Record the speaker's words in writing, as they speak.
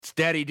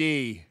Daddy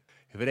D.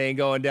 If it ain't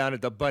going down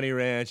at the Bunny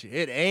Ranch,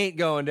 it ain't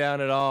going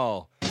down at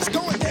all. It's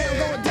going down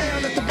at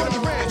the Bunny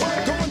Ranch.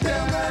 Going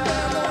down at the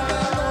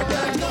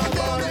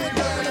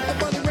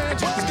Bunny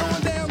Ranch. It's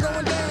going down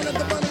at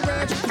the Bunny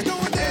Ranch. It's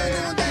going down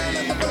at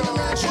the Bunny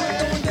Ranch.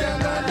 Going down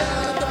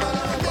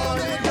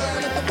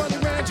at the Bunny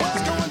Ranch.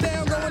 It's going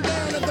down at the Bunny Ranch. It's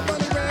going down at the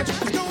Bunny Ranch.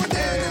 Going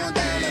down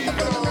at the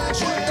Bunny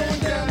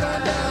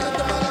Ranch.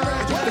 It's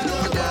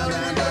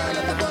going down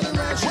at the Bunny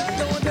Ranch.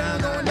 Going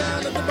down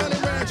at the Bunny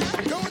Ranch.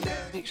 Going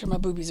down. Make sure my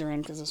boobies are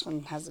in because this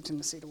one has a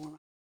tendency to want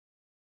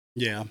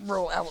Yeah. to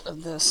roll out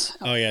of this.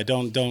 Oh yeah.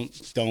 Don't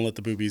let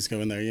the boobies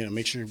go in there. You know,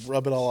 make sure you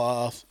rub it all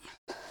off.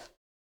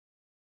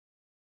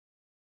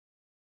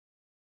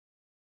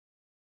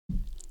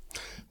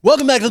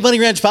 Welcome back to the Bunny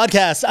Ranch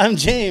podcast. I'm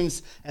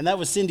James, and that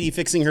was Cindy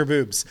fixing her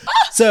boobs.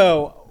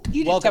 So You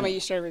didn't welcome. tell me you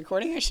started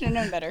recording. I should have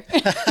known better.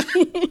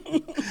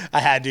 I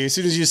had to. As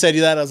soon as you said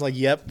that, I was like,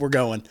 "Yep, we're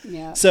going."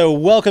 Yeah. So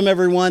welcome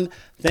everyone.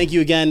 Thank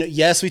you again.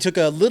 Yes, we took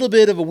a little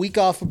bit of a week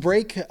off, a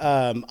break.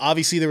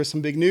 Obviously, there was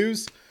some big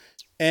news.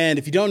 And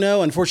if you don't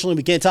know, unfortunately,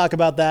 we can't talk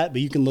about that,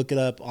 but you can look it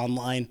up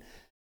online.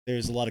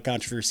 There's a lot of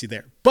controversy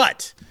there.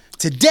 But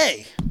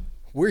today,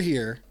 we're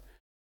here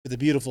with the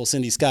beautiful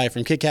Cindy Sky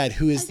from Kit Kat,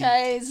 who is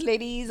Guys,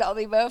 ladies, all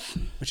the above.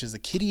 which is the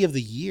Kitty of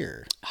the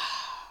Year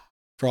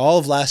for all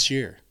of last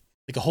year,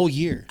 like a whole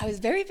year. I was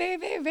very, very,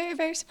 very, very,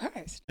 very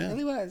surprised. Yeah. I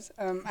really was.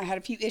 I had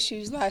a few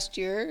issues last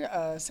year.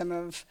 Some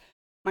of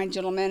my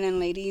gentlemen and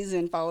ladies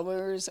and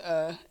followers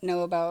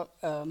know about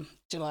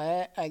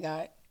July. I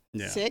got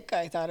Yeah. sick.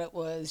 I thought it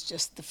was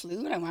just the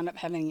flu, and I wound up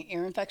having an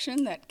ear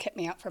infection that kept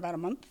me out for about a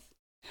month.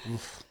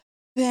 Oof.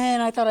 Then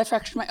I thought I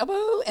fractured my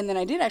elbow, and then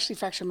I did actually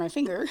fracture my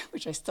finger,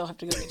 which I still have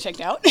to go get checked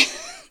out.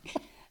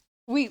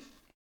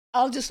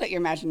 I'll just let your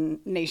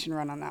imagination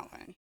run on that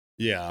one.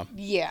 Yeah.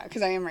 Yeah,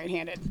 because I am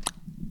right-handed.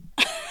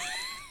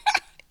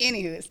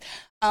 Anywho's,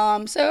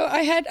 so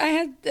I had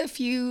a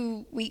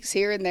few weeks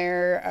here and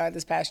there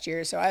this past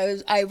year. So I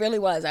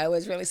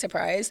was really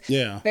surprised.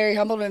 Yeah. Very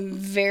humbled and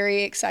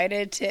very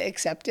excited to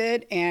accept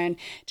it and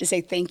to say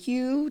thank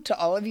you to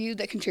all of you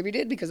that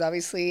contributed, because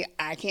obviously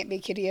I can't be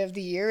Kitty of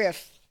the Year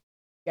if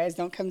you guys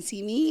don't come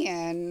see me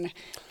and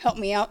help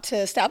me out to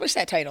establish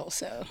that title.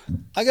 So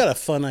I got a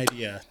fun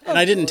idea, and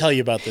I didn't tell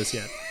you about this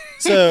yet.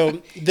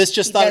 So this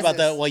just thought does about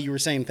this. that while you were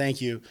saying thank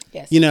you.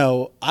 Yes. You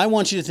know, I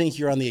want you to think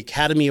you're on the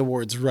Academy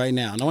Awards right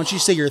now, and I want you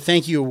to say your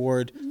thank you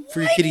award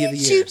for your Kitty of the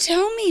Why didn't Year. you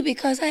tell me?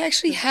 Because I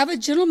actually have a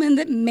gentleman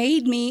that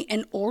made me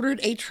and ordered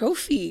a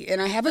trophy,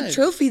 and I have a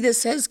trophy that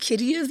says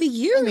Kitty of the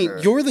Year. I mean,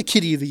 you're the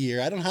Kitty of the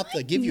Year. I don't have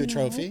to give you a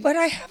trophy. But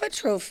I have a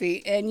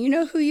trophy, and you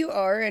know who you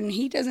are, and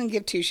he doesn't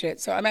give two shits.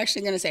 So I'm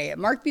actually going to say it.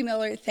 Mark B.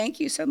 Miller, thank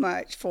you so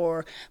much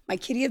for my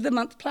Kitty of the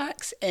Month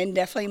plaques and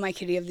definitely my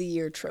Kitty of the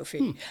Year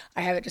trophy.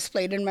 I have it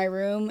displayed in my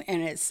room,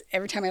 and it's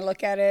every time I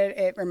look at it,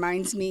 it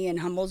reminds me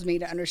and humbles me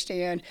to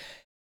understand,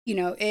 you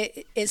know,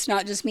 it's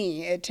not just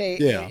me. It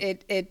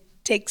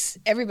takes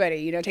everybody,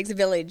 you know, it takes a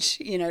village,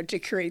 you know, to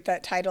create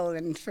that title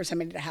and for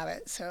somebody to have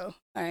it. So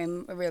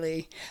I'm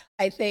really,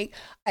 I think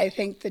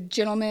the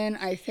gentlemen,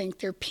 I think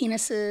their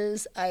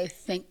penises, I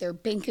think their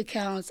bank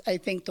accounts, I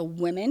think the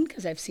women,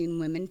 because I've seen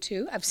women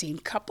too. I've seen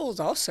couples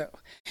also.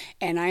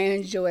 And I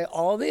enjoy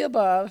all the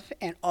above,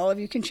 and all of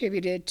you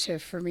contributed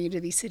for me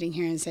to be sitting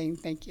here and saying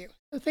thank you.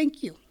 So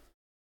thank you.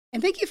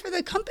 And thank you for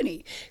the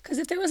company, because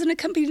if there wasn't a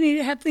company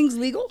to have things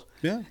legal,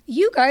 Yeah.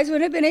 you guys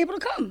wouldn't have been able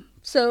to come.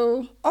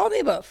 So all the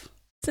above.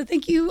 So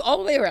thank you all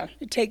the way around.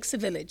 It takes a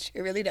village.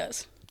 It really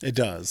does. It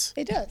does.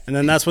 It does. And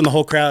then that's when the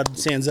whole crowd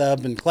stands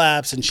up and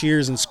claps and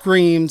cheers and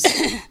screams.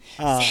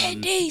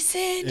 Cindy,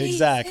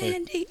 exactly.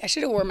 Cindy. I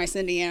should have worn my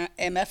Cindy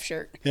MF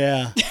shirt.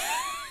 Yeah.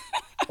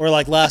 Or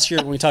like last year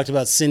when we talked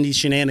about Cindy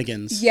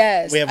shenanigans.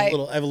 Yes, We have I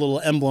have a little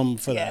emblem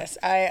for that. Yes,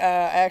 I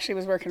actually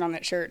was working on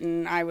that shirt,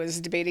 and I was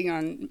debating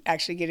on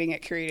actually getting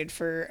it created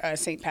for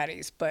St.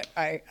 Patty's, but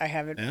I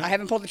haven't Yeah. I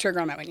haven't pulled the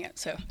trigger on that one yet.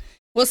 So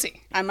we'll see.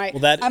 I might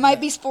Well, I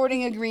might be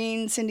sporting a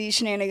green Cindy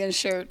Shenanigans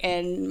shirt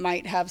and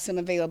might have some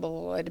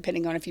available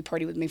depending on if you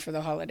party with me for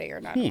the holiday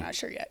or not. I'm not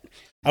sure yet.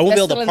 I won't That's be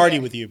able still to in party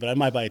there. with you, but I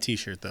might buy a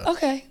T-shirt though.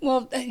 Okay,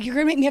 well you're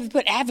gonna make me have to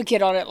put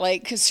advocate on it,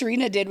 like because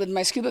Serena did with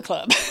my scuba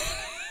club.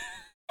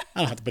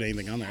 I don't have to put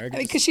anything on there. I can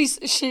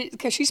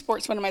Because she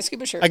sports one of my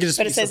scuba shirts, I could just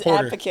but be it says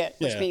supporter. advocate,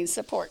 which Yeah. means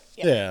support.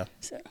 yeah.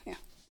 So yeah,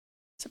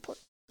 support.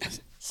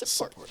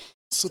 Support.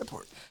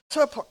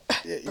 Support.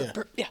 Yeah.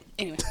 Yeah.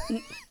 Anyway,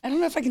 I don't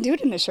know if I can do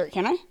it in this shirt.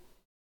 Can I?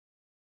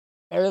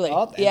 Barely.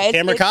 Oh, the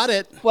camera caught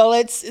it. Well,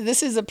 this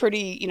is a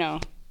pretty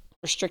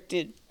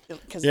restricted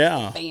because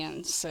Yeah. of the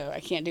fans, so I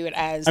can't do it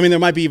as. I mean, there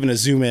might be even a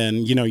zoom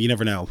in. You know, you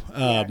never know.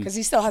 because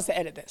he still has to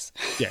edit this.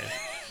 Yeah.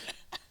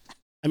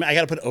 I mean, I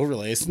got to put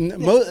overlays.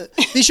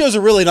 These shows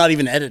are really not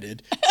even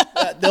edited.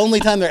 The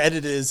only time they're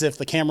edited is if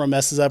the camera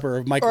messes up or Or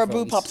a microphones.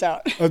 boob pops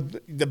out, Or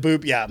the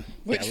boob, yeah.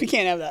 which we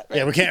can't have that. Right?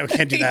 Yeah, we can't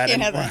do We that.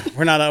 can't have that.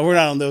 We're not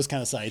on those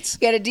kind of sites.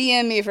 You got to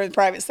DM me for the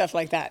private stuff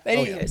like that. But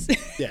Oh, yeah. anyways.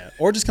 Yeah,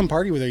 or just come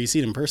party with her. You see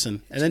it in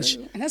person, and then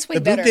True. And that's way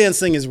the better. boob dance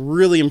thing is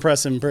really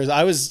impressive in person.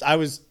 I was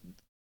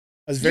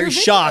very video.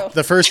 shocked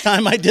the first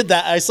time I did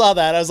that. I saw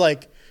that. I was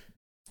like,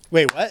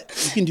 Wait, what?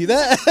 You can do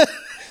that?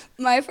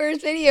 My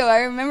first video, I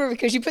remember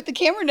because you put the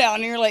camera down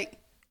and you're like,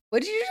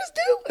 what did you just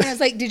do? And I was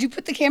like, did you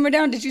put the camera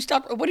down? Did you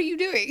stop? What are you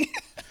doing?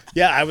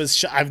 Yeah,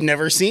 I've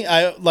never seen.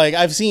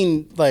 I've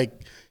seen like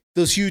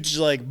those huge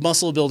like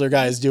muscle builder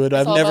guys do it.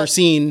 I've all never about-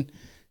 seen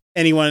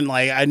anyone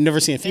like I've never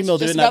seen a female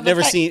do it. Just And about I've the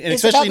never pec- seen, and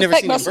it's especially about the never pec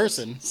seen it in muscles.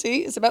 person. See,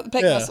 it's about the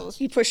pec Yeah. muscles.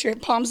 You push your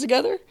palms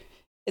together.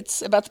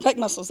 It's about the pec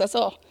muscles. That's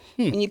all.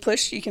 When you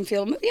push, you can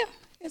feel them. Yeah,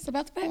 it's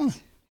about the pecs.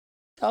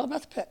 It's all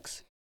about the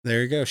pecs.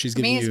 There you go. She's I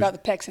giving mean, it's you. about the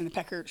pecs and the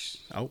peckers.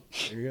 Oh,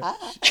 there you go.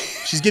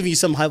 She's giving you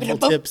some high level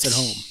tips at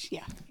home.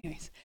 Yeah.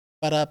 Anyways,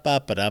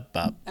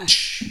 Ba-da-ba-ba-da-ba.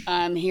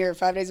 I'm here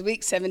 5 days a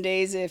week, 7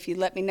 days. If you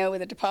let me know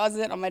with a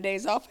deposit on my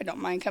days off, I don't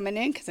mind coming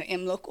in because I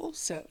am local.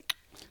 So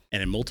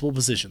And in multiple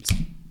positions.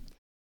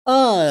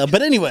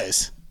 But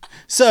anyways,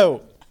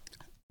 so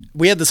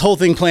we had this whole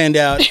thing planned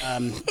out,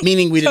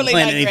 meaning we didn't Totally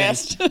plan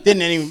digressed.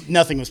 anything.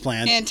 Nothing was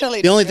planned. And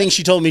totally the only digressed. thing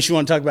she told me she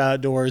wanted to talk about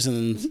outdoors,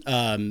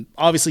 and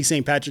obviously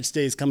St. Patrick's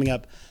Day is coming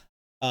up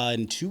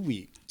in 2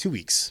 weeks. 2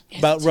 weeks,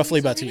 roughly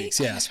about 2 weeks.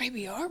 Oh, Yeah, that's right,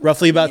 we are.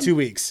 roughly about 2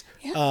 weeks.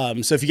 Yeah.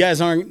 So if you guys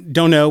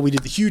don't know, we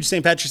did the huge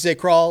St. Patrick's Day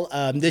crawl.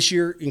 This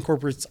year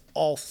incorporates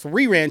all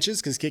 3 ranches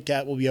because Kit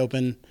Kat will be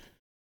open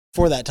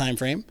for that time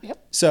frame.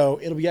 Yep. So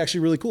it'll be actually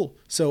really cool.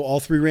 So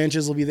all 3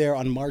 ranches will be there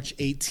on March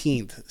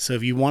 18th. So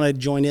if you want to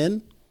join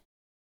in,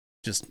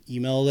 just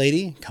email a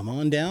lady, come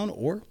on down,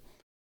 or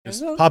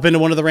just There's a- hop into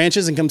one of the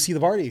ranches and come see the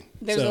party.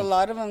 There's So- a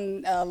lot of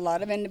them, a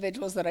lot of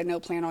individuals that I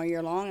know plan all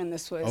year long, and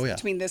this was Oh, yeah.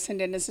 between this and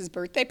Dennis's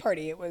birthday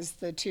party. It was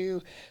the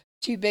two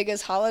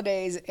biggest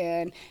holidays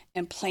and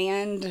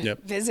planned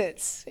Yep.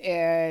 visits,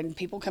 and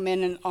people come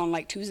in and on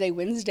like Tuesday,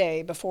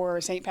 Wednesday before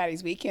St.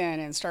 Patty's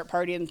weekend and start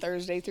partying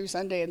Thursday through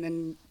Sunday, and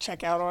then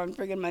check out on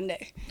friggin'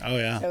 Monday. Oh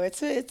yeah. So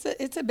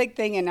it's a big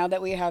thing, and now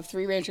that we have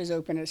 3 ranches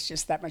open, it's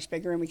just that much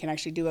bigger, and we can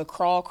actually do a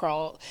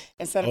crawl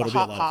instead Oh, of a it'll be a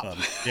hop lot hop.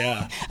 of fun.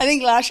 Yeah. I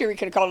think last year we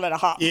could have called it a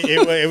hop.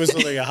 It was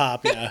literally a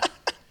hop. Yeah.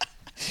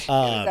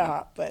 A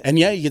hop, but And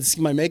yeah, you get to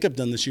see my makeup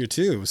done this year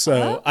too.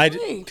 So Oh,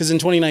 really? because in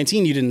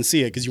 2019 you didn't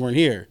see it because you weren't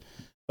here,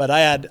 but I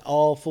had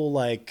all full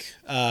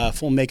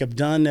full makeup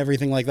done,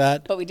 everything like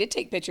that. But we did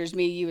take pictures,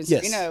 me, you, and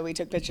Yes. Serena. We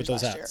took pictures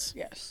those last hats.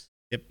 year. Yes.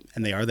 Yep,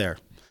 and they are there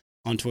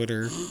on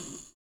Twitter,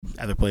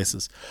 other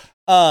places.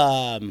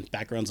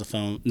 Backgrounds of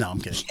phone. No,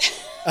 I'm kidding.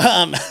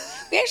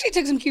 We actually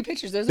took some cute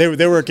pictures. Those They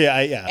were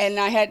okay. Yeah. and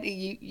I had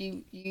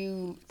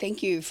you.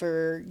 Thank you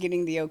for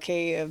getting the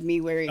okay of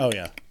me wearing. Oh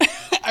yeah.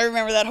 I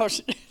remember that whole.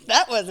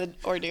 That was an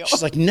ordeal.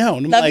 She's like, no,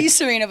 and I'm Love like, you,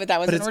 Serena, but that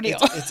was but an ordeal.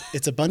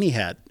 it's a bunny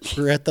hat.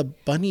 We're at the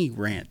bunny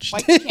ranch, Why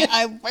can't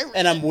I wear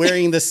and I'm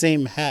wearing the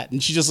same hat,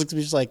 and she just looks at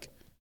me, she's like,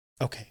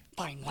 okay.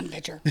 Fine, one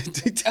picture.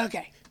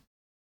 Okay.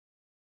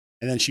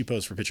 And then she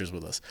posed for pictures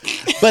with us,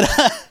 but.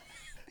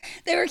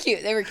 They were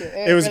cute. They were cute.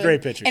 It was a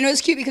great picture. And it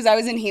was cute because I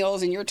was in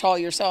heels and you're tall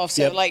yourself.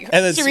 So Yep. like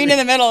And then Serena in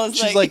the middle is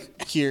she's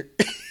like here.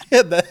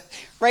 And then-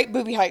 right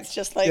booby heights,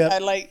 just like Yep. I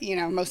like,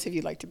 most of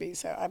you like to be.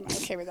 So I'm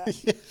okay with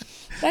that.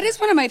 That is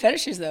one of my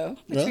fetishes though.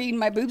 Between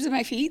my boobs and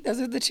my feet,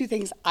 those are the 2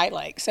 things I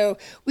like. So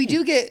we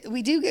do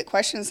get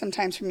questions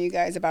sometimes from you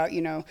guys about,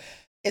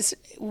 it's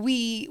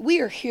we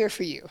are here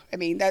for you. I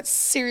mean, that's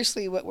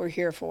seriously what we're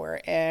here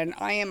for. And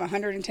I am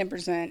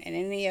 110%, and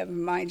any of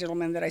my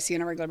gentlemen that I see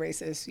on a regular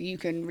basis, you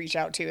can reach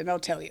out to and they'll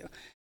tell you.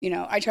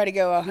 I try to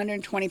go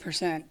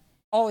 120%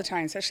 all the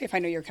time, especially if I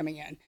know you're coming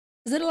in.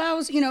 Because it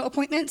allows,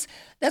 appointments.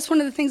 That's one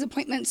of the things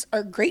appointments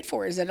are great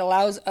for, is it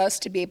allows us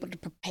to be able to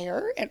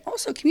prepare and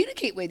also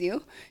communicate with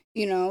you,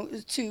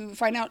 to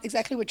find out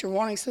exactly what you're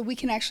wanting so we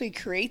can actually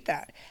create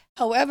that.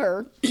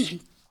 However,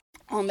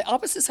 on the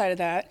opposite side of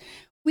that,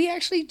 we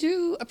actually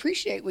do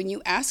appreciate when you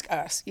ask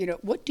us,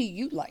 what do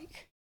you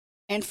like?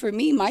 And for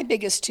me, my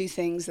biggest 2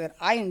 things that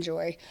I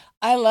enjoy,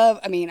 I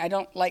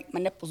don't like my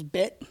nipples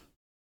bit.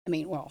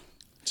 Well,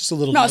 just a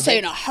little. not nibble.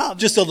 saying I have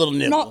Just a little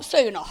nibble. Not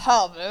saying I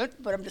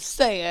haven't, but I'm just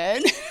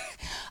saying.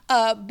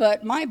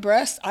 But my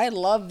breasts, I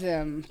love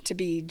them to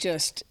be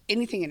just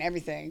anything and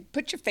everything.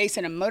 Put your face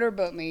in them,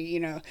 motorboat me,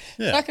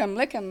 suck them,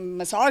 lick them,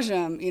 massage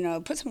them,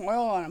 put some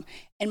oil on them.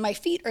 And my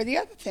feet are the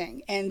other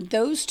thing. And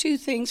those 2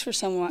 things for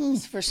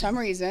some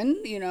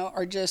reason,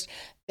 are just,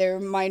 they're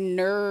my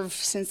nerve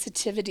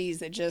sensitivities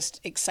that just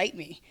excite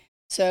me.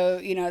 So,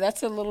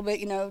 that's a little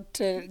bit,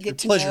 to get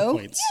to pleasure know.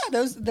 points.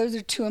 Yeah, those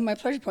are 2 of my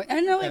pleasure points. I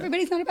know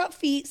everybody's not about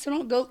feet, so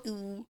don't go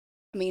ooh.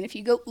 If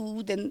you go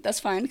ooh, then that's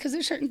fine, because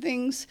there's certain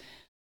things.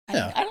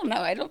 Yeah. I don't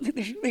know. I don't think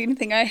there's really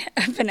anything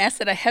I've been asked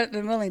that I haven't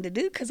been willing to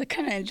do, because I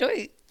kind of enjoy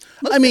it.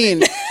 I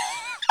mean,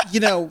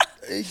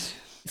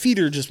 feet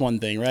are just one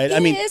thing, right?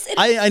 Yes, it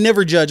I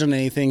never judge on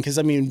anything because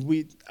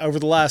we over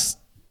the last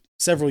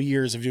several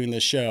years of doing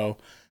this show,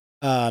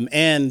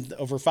 and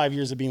over 5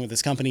 years of being with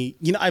this company,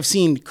 I've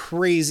seen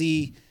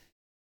crazy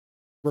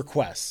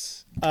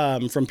requests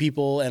from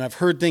people, and I've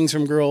heard things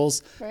from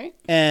girls, Right.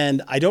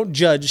 and I don't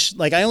judge.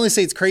 Like, I only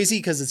say it's crazy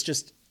because it's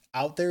just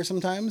out there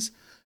sometimes.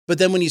 But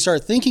then when you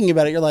start thinking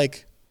about it, you're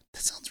like,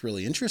 that sounds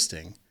really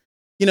interesting.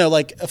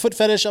 Like a foot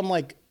fetish, I'm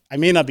like, I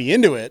may not be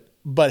into it,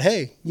 but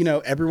hey,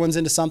 everyone's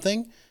into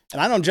something.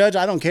 And I don't judge.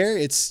 I don't care.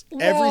 It's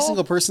every Well-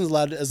 single person's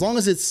allowed to, as long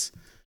as it's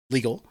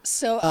legal.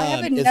 So I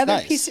have it's another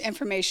nice. piece of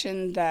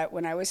information that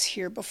when I was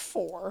here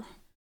before,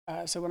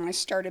 so when I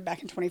started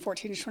back in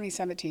 2014 to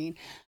 2017,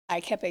 I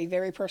kept a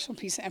very personal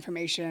piece of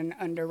information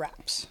under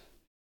wraps.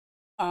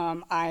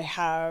 I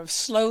have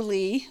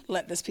slowly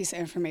let this piece of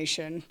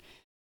information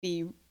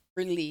be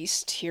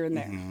released here and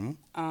there.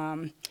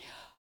 Mhm.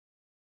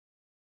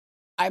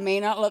 I may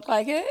not look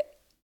like it,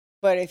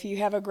 but if you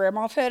have a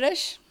grandma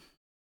fetish,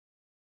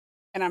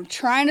 and I'm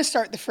trying to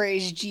start the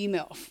phrase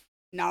GMILF,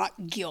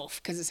 not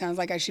GILF, because it sounds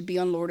like I should be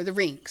on Lord of the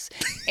Rings,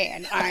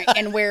 and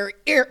wear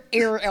ear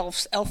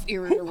elf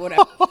ear or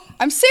whatever.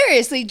 I'm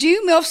seriously,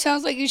 GMILF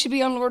sounds like you should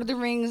be on Lord of the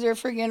Rings or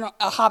friggin'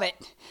 a Hobbit.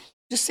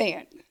 Just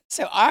saying.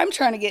 So I'm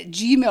trying to get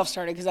GMILF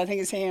started because I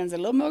think it sounds a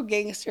little more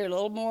gangster, a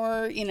little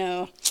more,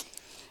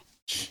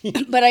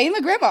 but I am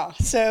a grandma.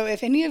 So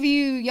if any of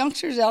you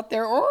youngsters out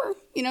there, or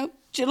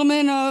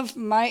gentlemen of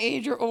my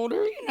age or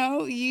older,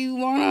 you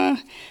want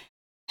to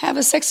have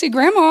a sexy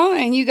grandma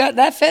and you got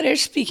that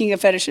fetish, speaking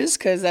of fetishes,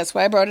 because that's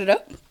why I brought it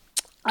up,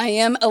 I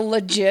am a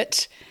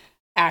legit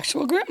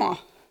actual grandma.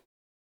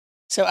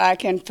 So I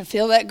can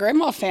fulfill that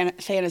grandma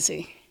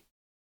fantasy.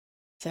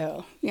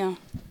 So,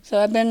 So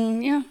I've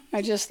been,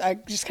 I just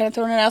kind of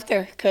throwing it out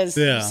there because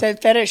Yeah. you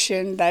said fetish,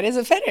 and that is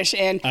a fetish.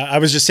 And I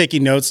was just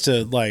taking notes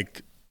to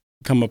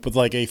come up with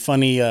a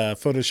funny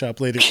Photoshop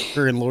later with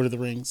her in Lord of the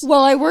Rings.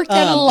 well, I worked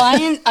at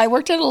I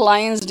worked at a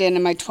Lion's Den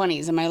in my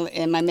 20s,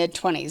 in my mid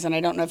 20s, and I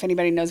don't know if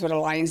anybody knows what a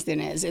Lion's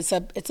Den is. It's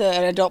an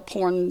adult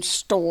porn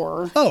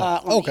store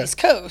on okay. the East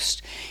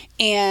Coast,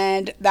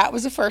 and that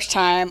was the first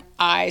time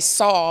I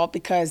saw,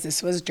 because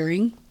this was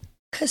during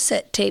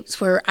cassette tapes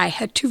where I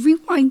had to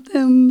rewind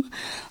them,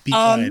 Be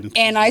kind.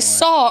 and I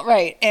saw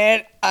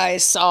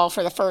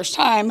for the first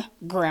time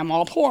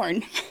grandma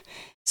porn.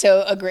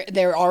 So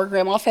there are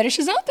grandma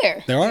fetishes out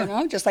there. There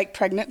are. Just like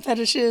pregnant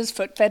fetishes,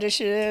 foot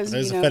fetishes.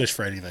 There's a fetish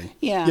for anything.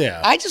 Yeah.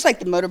 Yeah. I just like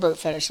the motorboat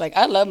fetish. Like,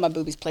 I love my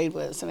boobies played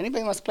with. So if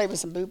anybody wants to play with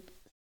some boob,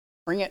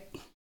 bring it.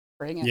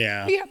 Bring it.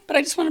 Yeah. But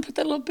I just want to put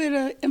that little bit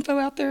of info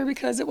out there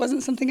because it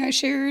wasn't something I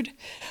shared.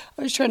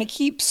 I was trying to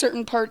keep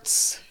certain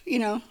parts,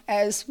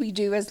 as we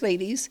do as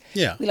ladies.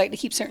 Yeah. We like to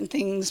keep certain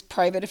things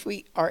private if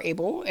we are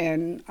able,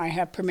 and I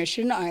have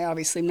permission. I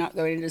obviously am not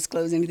going to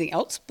disclose anything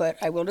else, but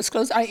I will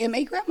disclose I am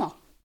a grandma.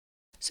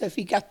 So if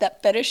you got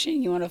that fetish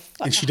and you want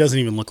to And she doesn't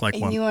even look like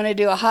and one. you want to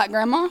do a hot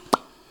grandma,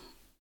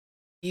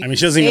 I mean,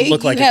 she doesn't even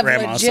look like a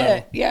grandma.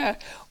 So. Yeah.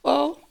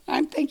 Well,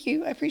 thank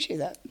you. I appreciate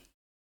that.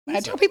 When I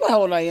tell people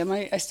how old I am,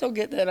 I still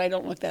get that I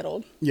don't look that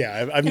old.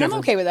 Yeah, And never, I'm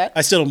okay with that.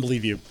 I still don't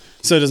believe you,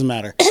 so it doesn't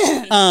matter.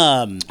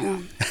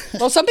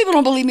 Well, some people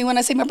don't believe me when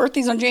I say my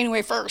birthday's on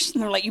January 1st.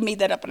 And they're like, you made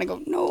that up. And I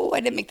go, no, I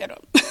didn't make that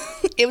up.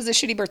 It was a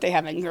shitty birthday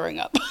having growing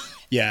up.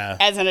 Yeah,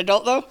 As an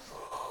adult, though,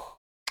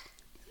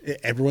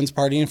 everyone's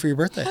partying for your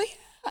birthday. oh, yeah.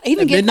 I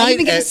even At get midnight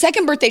a at-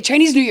 second birthday,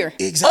 Chinese New Year.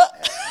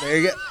 Exactly. There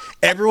you go.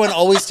 Everyone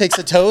always takes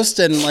a toast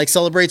and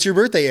celebrates your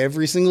birthday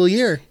every single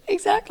year,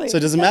 Exactly. so it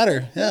doesn't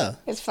matter. Yeah.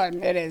 It's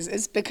fun. It is.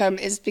 It's become.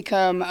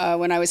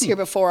 When I was here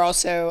before,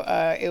 also,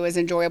 it was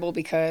enjoyable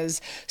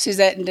because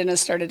Suzette and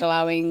Dennis started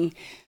allowing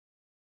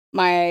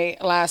my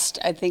last,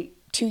 I think,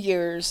 2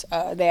 years.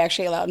 They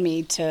actually allowed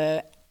me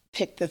to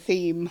pick the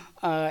theme,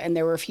 and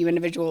there were a few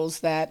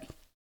individuals that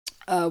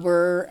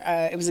were.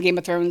 It was a Game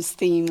of Thrones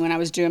theme when I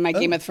was doing my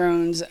Game of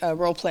Thrones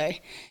role play.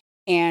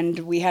 And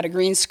we had a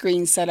green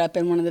screen set up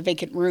in one of the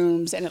vacant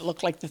rooms, and it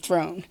looked like the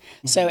throne.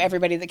 So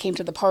everybody that came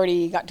to the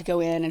party got to go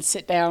in and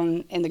sit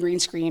down in the green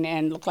screen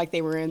and look like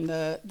they were in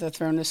the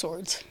Throne of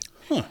Swords.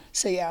 Huh.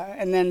 So yeah,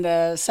 and then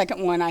the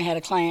second one, I had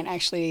a client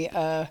actually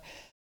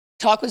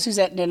talk with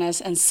Suzette and Dennis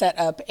and set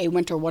up a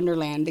winter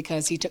wonderland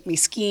because he took me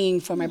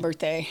skiing for my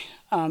birthday.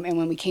 And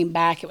when we came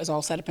back, it was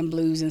all set up in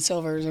blues and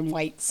silvers and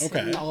whites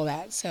and all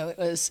that. So it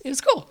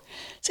was cool.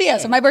 So yeah,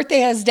 so my birthday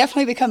has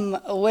definitely become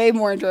way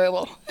more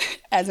enjoyable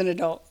as an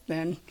adult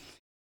than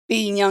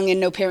being young and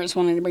no parents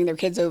wanting to bring their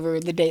kids over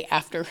the day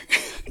after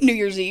New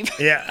Year's Eve.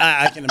 Yeah,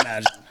 I can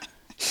imagine.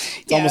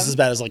 It's almost as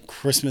bad as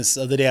Christmas,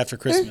 the day after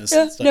Christmas.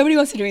 Yeah, and stuff. nobody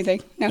wants to do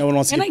anything. No one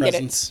wants to And get I get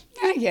presents.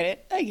 I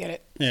get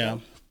it. Yeah.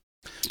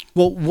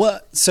 Well,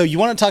 so you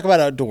want to talk about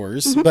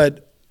outdoors,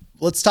 but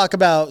let's talk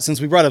about, since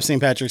we brought up St.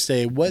 Patrick's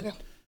Day, what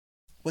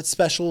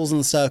specials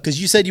and stuff?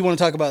 Because you said you want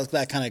to talk about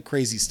that kind of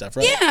crazy stuff,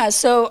 right? Yeah,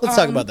 so Let's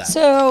talk about that.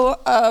 So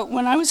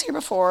when I was here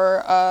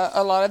before,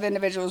 a lot of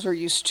individuals were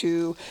used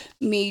to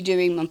me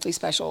doing monthly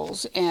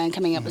specials and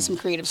coming up with some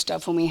creative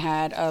stuff when we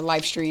had a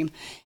live stream.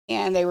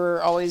 And they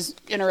were always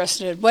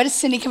interested. What is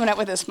Cindy coming up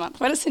with this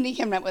month? What is Cindy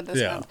coming up with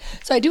this month?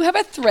 So I do have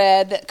a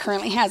thread that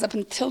currently has up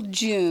until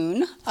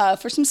June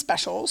for some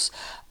specials.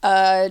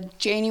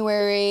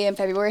 January and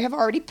February have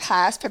already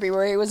passed.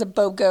 February was a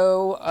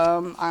BOGO.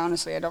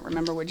 I don't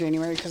remember what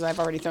January because I've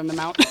already thrown them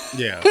out.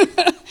 Yeah.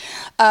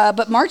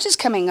 But March is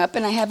coming up,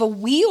 and I have a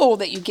wheel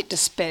that you get to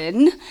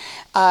spin.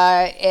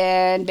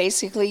 And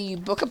basically, you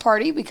book a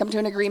party. We come to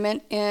an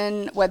agreement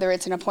in whether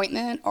it's an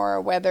appointment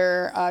or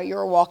whether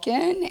you're a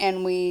walk-in,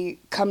 and we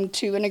come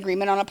to an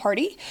agreement on a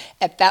party.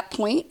 At that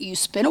point, you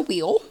spin a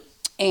wheel,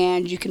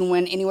 and you can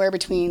win anywhere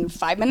between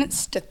 5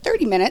 minutes to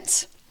 30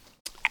 minutes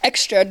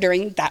extra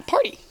during that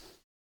party.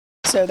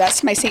 So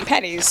that's my St.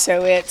 Patty's.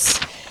 So it's,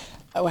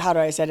 how do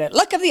I say it?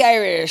 Luck of the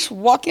Irish.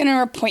 Walk in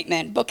or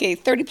appointment. Book a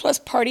 30-plus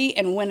party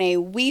and win a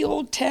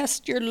wheel.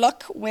 Test your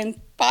luck. Win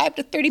 5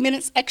 to 30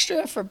 minutes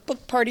extra for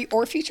book party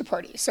or future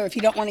party. So if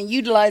you don't want to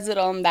utilize it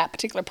on that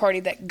particular party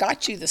that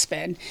got you the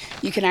spin,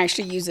 you can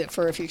actually use it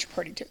for a future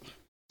party too.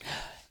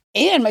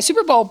 And my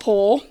Super Bowl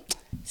poll,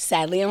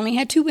 sadly, only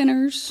had 2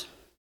 winners.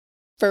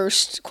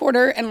 First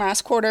quarter and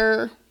last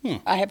quarter,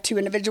 I have 2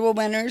 individual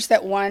winners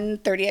that won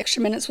 30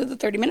 extra minutes with a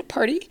 30-minute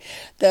party.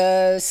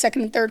 The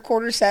second and third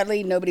quarter,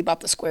 sadly, nobody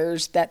bought the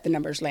squares that the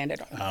numbers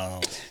landed on.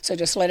 Oh. So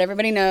just to let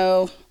everybody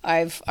know,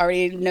 I've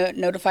already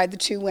notified the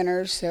 2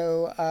 winners,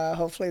 so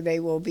hopefully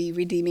they will be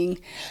redeeming.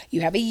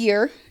 You have a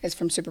year. It's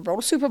from Super Bowl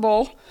to Super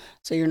Bowl,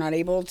 so you're not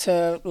able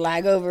to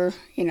lag over,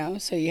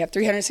 so you have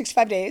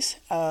 365 days,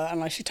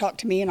 unless you talk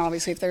to me, and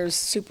obviously if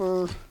there's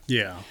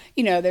Yeah.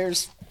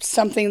 there's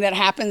something that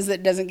happens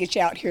that doesn't get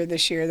you out here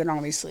this year, then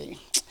obviously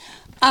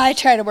I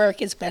try to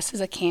work as best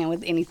as I can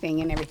with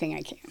anything and everything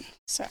I can.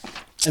 So.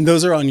 And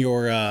those are on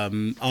your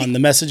on the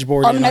message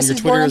board On the and on your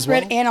message Twitter board as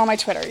well? and on my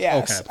Twitter,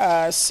 yes.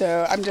 Okay.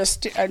 So I'm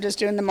just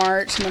doing the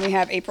March, and then we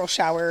have April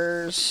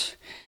showers.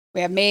 We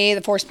have May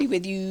the Force be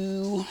with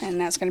you, and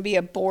that's going to be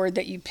a board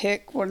that you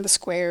pick one of the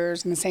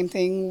squares. And the same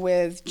thing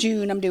with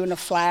June. I'm doing a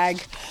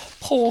flag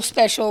pole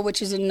special,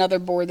 which is another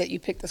board that you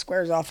pick the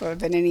squares off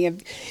of. And any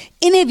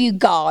of you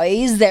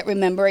guys that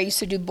remember, I used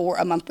to do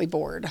a monthly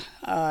board,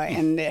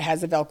 and it has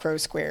the Velcro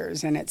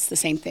squares, and it's the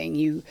same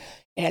thing.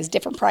 It has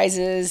different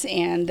prizes,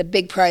 and the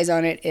big prize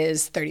on it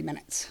is 30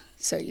 minutes.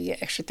 So you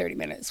get extra 30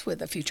 minutes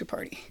with a future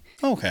party.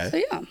 Okay. So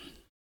yeah.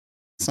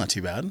 It's not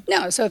too bad.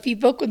 No, so if you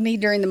book with me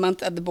during the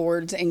month of the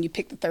boards and you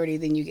pick the 30,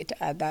 then you get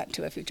to add that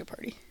to a future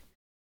party.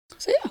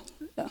 So yeah.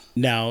 So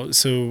Now,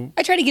 so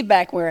I try to give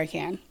back where I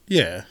can.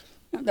 yeah.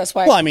 That's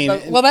why. Well, I mean-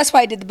 that's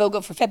why I did the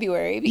BOGO for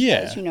February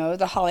because Yeah.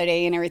 the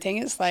holiday and everything.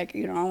 It's like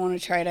I want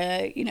to try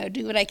to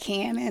do what I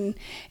can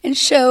and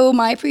show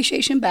my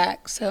appreciation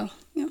back. So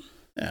yeah.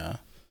 Yeah.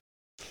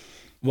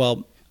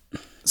 Well,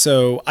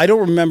 so I don't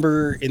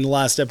remember in the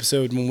last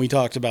episode when we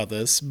talked about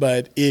this,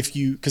 but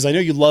because I know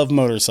you love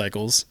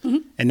motorcycles,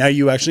 and now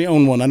you actually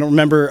own one. I don't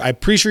remember. I'm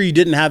pretty sure you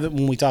didn't have it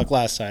when we talked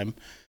last time,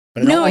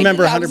 but I don't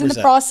remember 100%. I was in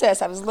the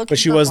process. I was looking. But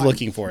she for was one.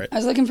 looking for it. I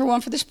was looking for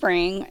one for the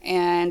spring,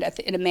 and at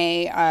the end of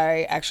May,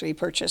 I actually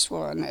purchased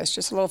one. It's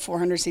just a little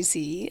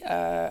 400cc.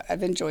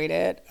 I've enjoyed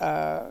it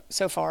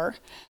so far.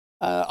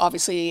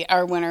 Obviously,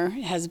 our winter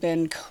has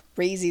been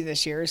crazy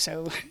this year,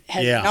 so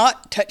has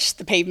not touched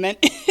the pavement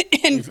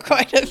in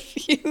quite a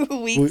few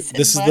weeks.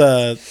 This is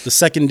the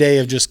second day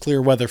of just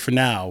clear weather for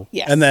now.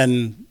 Yes. And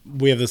then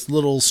we have this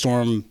little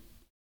storm.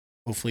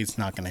 Hopefully it's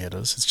not going to hit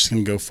us. It's just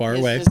going to go far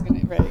away. Just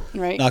gonna,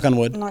 right. Knock on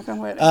wood. Knock on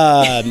wood.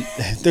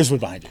 There's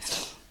wood behind you.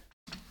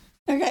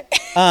 Okay.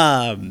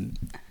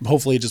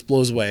 Hopefully it just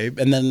blows away.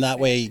 And then that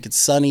way it gets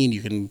sunny and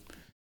you can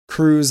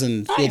cruise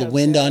and feel the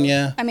wind on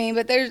you. I mean,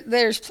 but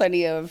there's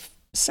plenty of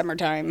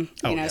summertime,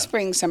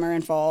 spring, summer,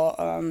 and fall.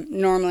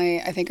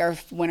 Normally, I think our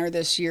winter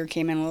this year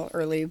came in a little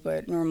early,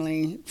 but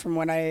normally, from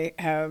what I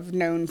have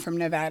known from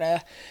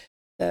Nevada,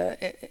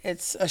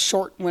 it's a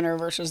short winter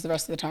versus the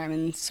rest of the time,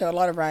 and so a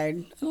lot of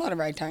ride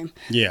time.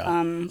 Yeah.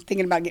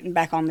 Thinking about getting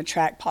back on the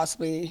track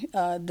possibly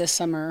this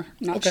summer.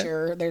 Not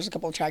sure. There's a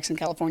couple of tracks in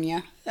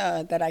California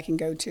that I can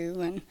go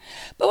to,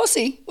 but we'll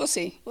see.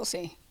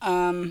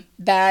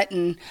 That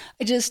and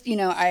I just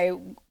I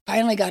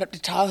finally got up to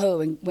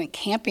Tahoe and went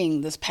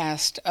camping this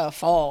past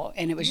fall,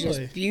 and it was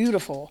just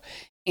beautiful,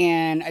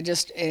 and I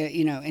just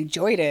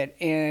enjoyed it,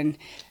 and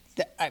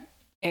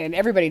and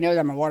everybody knows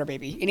I'm a water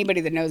baby.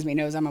 Anybody that knows me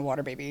knows I'm a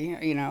water baby.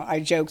 I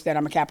joke that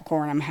I'm a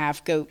Capricorn. I'm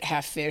half goat,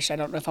 half fish. I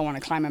don't know if I want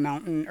to climb a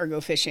mountain or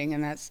go fishing,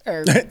 and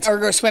or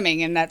go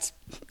swimming, and that's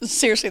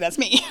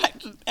me.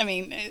 I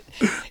mean,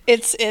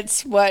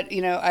 it's what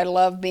I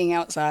love being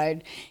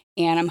outside,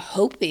 and I'm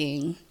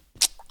hoping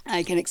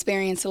I can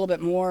experience a little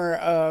bit more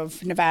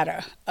of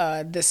Nevada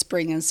this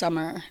spring and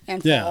summer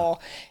and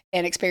fall,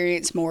 and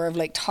experience more of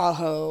Lake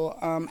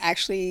Tahoe.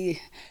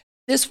 Actually,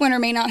 this winter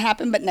may not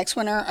happen, but next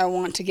winter I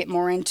want to get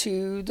more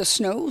into the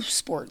snow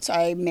sports.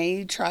 I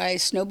may try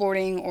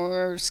snowboarding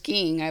or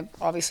skiing. I've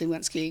obviously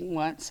went skiing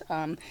once.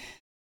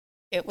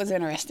 It was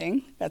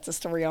interesting. That's a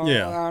story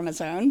on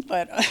its own.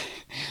 But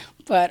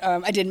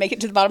I did make it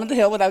to the bottom of the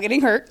hill without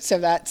getting hurt, so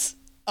that's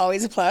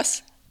always a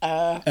plus.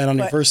 And on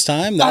your first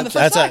time,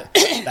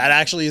 that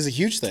actually is a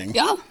huge thing.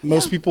 Yeah.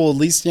 Most people at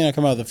least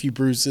come out with a few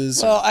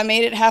bruises. Well, I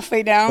made it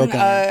halfway down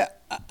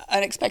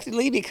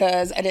unexpectedly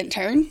because I didn't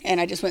turn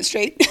and I just went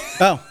straight.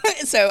 Oh.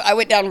 So I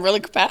went down really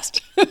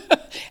fast,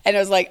 and I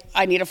was like,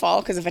 I need to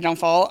fall because if I don't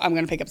fall, I'm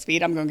going to pick up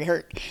speed. I'm going to get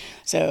hurt.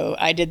 So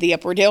I did the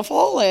upward tail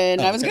fall,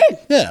 and I was good.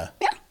 Yeah.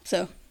 Yeah.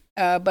 So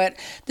But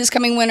this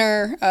coming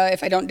winter,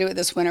 if I don't do it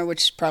this winter,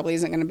 which probably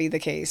isn't going to be the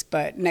case,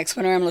 but next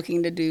winter I'm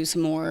looking to do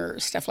some more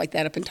stuff like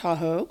that up in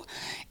Tahoe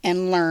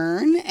and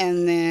learn.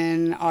 And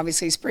then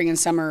obviously spring and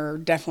summer,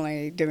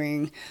 definitely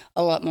doing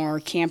a lot more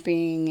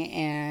camping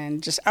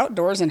and just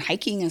outdoors and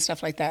hiking and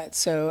stuff like that.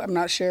 So I'm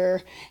not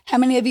sure how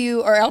many of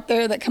you are out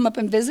there that come up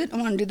and visit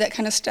and want to do that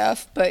kind of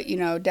stuff, but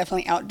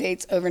definitely out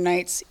dates,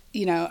 overnights.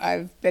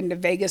 I've been to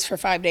Vegas for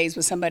 5 days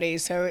with somebody.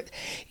 So,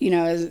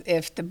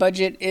 if the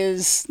budget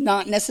is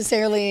not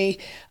necessarily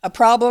a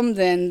problem,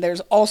 then there's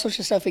all sorts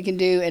of stuff we can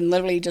do. And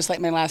literally, just like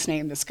my last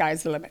name, the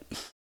sky's the limit.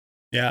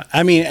 Yeah.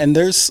 I mean, and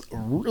there's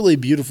really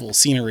beautiful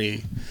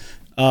scenery,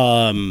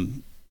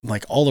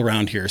 like all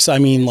around here. So, I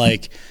mean,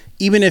 like,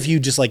 even if you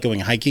just like going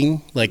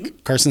hiking,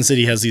 like Carson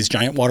City has these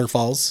giant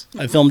waterfalls.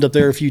 I filmed up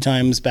there a few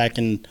times back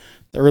in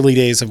the early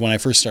days of when I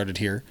first started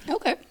here.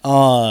 Okay.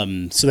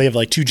 So they have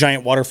like 2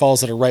 giant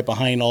waterfalls that are right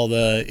behind all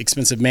the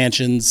expensive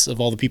mansions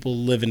of all the people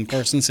who live in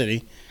Carson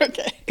City.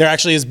 Okay. There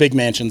actually is big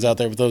mansions out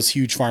there with those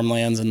huge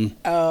farmlands and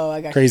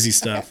I got crazy you.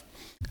 stuff.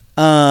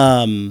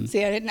 Okay.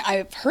 See,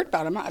 I've heard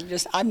about them.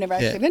 I've never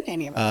actually been to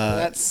any of them. So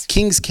that's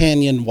Kings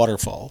Canyon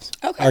waterfalls.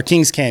 Okay. Or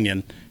Kings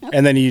Canyon.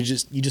 And then you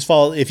just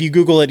follow, if you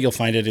Google it, you'll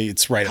find it.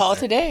 It's right call up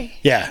there. today.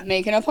 Yeah.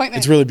 Make an appointment.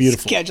 It's really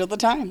beautiful. Schedule the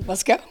time.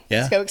 Let's go. Yeah.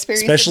 Let's go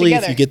experience Especially it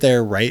if together. you get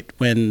there right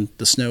when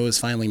the snow is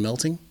finally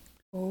melting.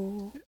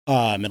 Oh.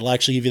 It'll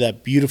actually give you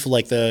that beautiful,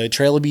 like the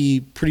trail will be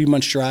pretty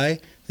much dry.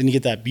 Then you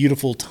get that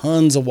beautiful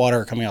tons of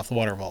water coming off the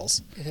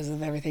waterfalls. Because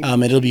of everything.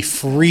 It'll be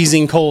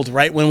freezing cold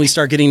right when we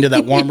start getting to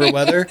that warmer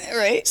weather.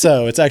 Right.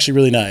 So it's actually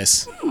really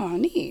nice. Oh,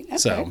 neat. Okay.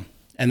 So,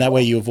 and that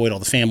way you avoid all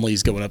the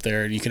families going up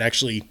there and you can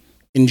actually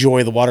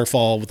enjoy the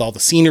waterfall with all the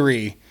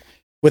scenery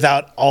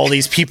without all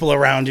these people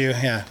around you.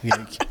 Yeah.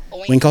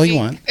 Wink all you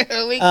want.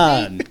 Wink,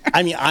 wink.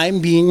 I mean,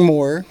 I'm being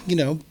more,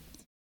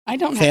 I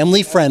don't have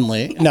family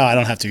friendly. No, I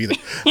don't have to either.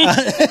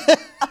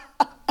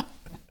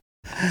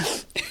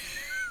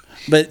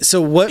 But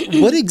so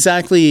what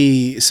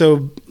exactly,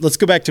 so let's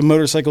go back to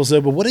motorcycles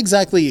though, but what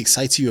exactly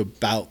excites you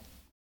about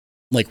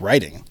like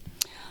riding?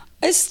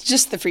 It's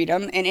just the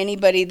freedom, and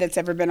anybody that's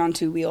ever been on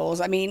 2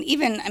 wheels. I mean,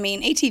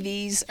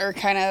 ATVs are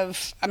kind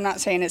of, I'm not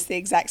saying it's the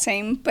exact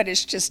same, but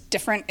it's just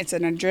different. It's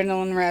an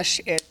adrenaline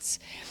rush. It's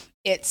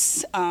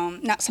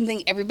not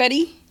something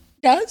everybody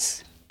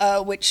does.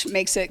 Which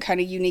makes it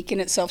kind of unique in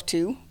itself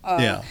too.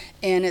 Yeah.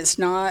 And it's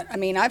not,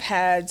 I've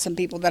had some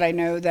people that I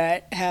know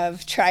that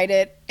have tried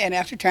it, and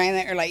after trying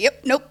that are like,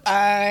 yep, nope,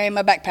 I'm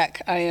a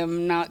backpack. I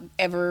am not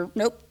ever,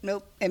 nope.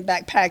 And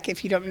backpack,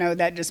 if you don't know,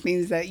 that just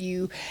means that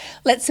you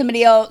let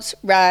somebody else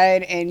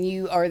ride and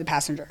you are the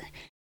passenger.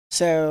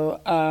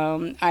 So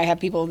I have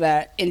people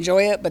that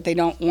enjoy it, but they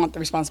don't want the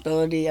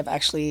responsibility of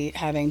actually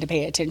having to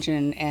pay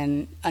attention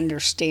and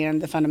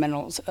understand the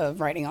fundamentals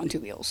of riding on 2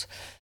 wheels.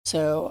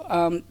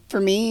 So for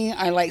me,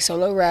 I like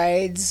solo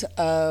rides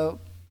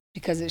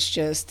because it's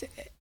just,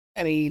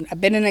 I've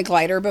been in a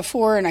glider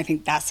before, and I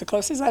think that's the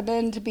closest I've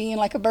been to being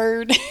like a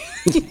bird.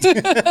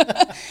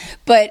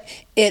 But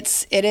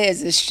it's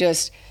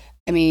just,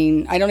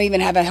 I don't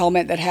even have a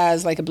helmet that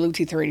has like a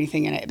Bluetooth or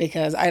anything in it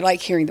because I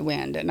like hearing the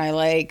wind, and I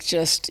like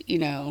just,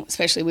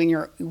 especially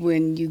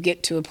when you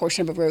get to a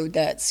portion of a road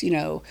that's,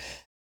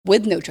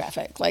 with no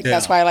traffic. Like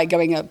that's why I like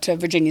going up to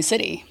Virginia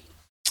City.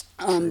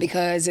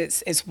 Because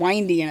it's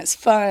windy and it's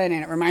fun,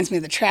 and it reminds me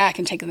of the track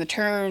and taking the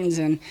turns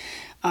and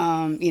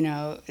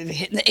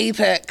hitting the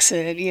apex,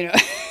 and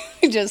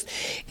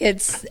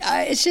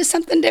it's just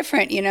something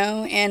different,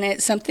 and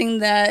it's something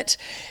that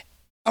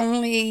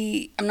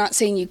I'm not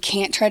saying you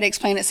can't try to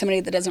explain it to somebody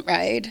that doesn't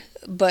ride,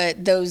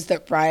 but those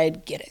that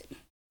ride get it.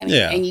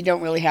 And you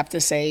don't really have to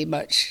say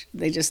much.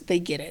 They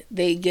get it.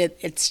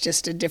 It's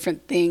just a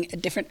different thing, a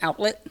different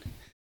outlet.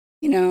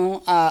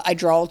 I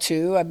draw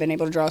too. I've been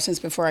able to draw since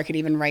before I could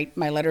even write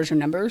my letters or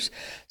numbers.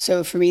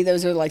 So for me,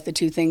 those are like the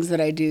 2 things that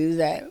I do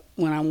that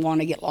when I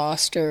want to get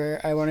lost or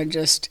I want to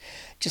just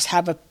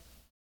have a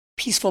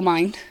peaceful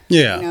mind.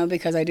 Yeah.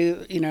 Because I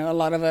do, a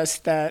lot of us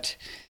that,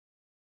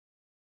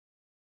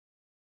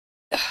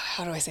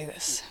 how do I say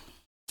this?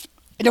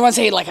 I don't want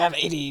to say like I have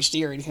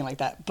ADHD or anything like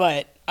that,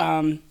 but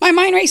my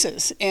mind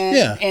races.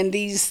 And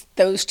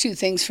those 2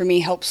 things for me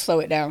help slow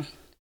it down.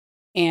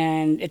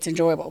 And it's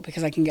enjoyable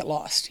because I can get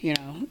lost,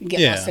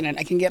 lost in it.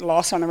 I can get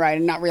lost on the ride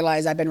and not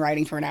realize I've been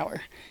riding for an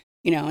hour,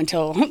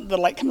 until the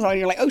light comes on and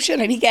you're like, oh shit,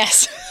 I need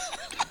gas.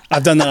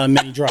 I've done that on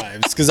many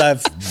drives because I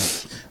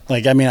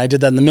did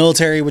that in the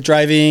military with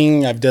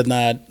driving. I've done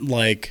that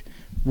like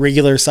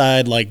regular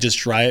side, like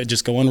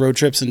just go on road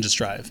trips and just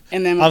drive.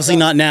 And then obviously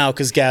not now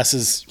because gas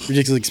is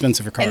ridiculously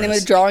expensive for cars. And then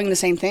with drawing, the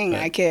same thing.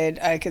 Right.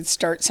 I could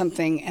start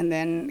something and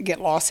then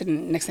get lost,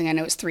 and next thing I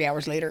know, it's 3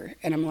 hours later,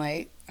 and I'm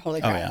like, holy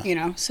crap,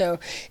 So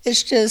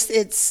it's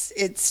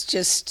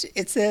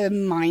a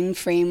mind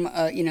frame,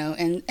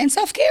 and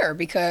self-care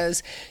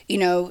because,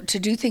 to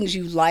do things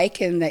you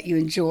like and that you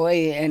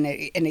enjoy and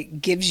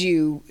it gives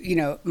you,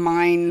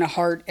 mind,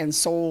 heart and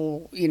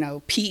soul,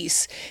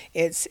 peace.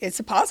 It's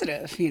a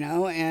positive,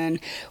 and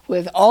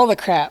with all the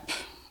crap,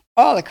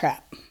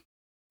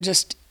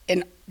 just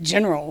in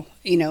general,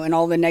 and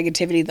all the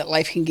negativity that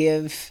life can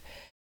give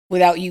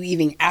without you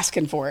even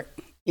asking for it.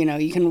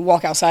 You can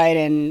walk outside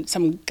and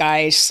some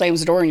guy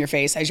slams the door in your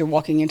face as you're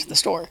walking into the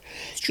store.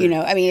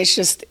 It's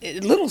just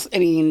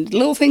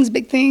little things,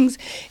 big things.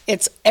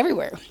 It's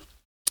everywhere.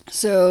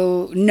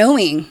 So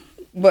knowing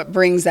what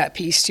brings that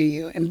peace to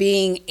you and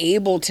being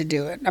able to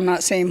do it. I'm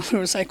not saying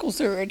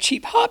motorcycles are a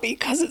cheap hobby,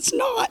 because it's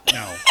not.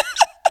 No.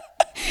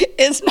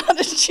 It's not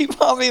a cheap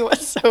hobby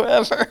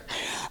whatsoever.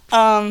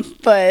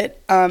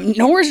 But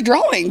nor is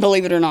drawing,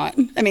 believe it or not.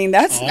 I mean,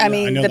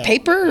 the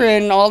paper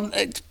and all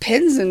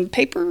pens and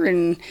paper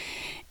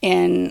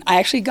and I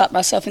actually got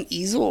myself an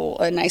easel,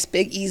 a nice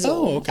big easel.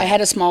 Oh, okay. I had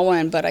a small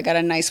one, but I got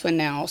a nice one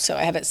now, so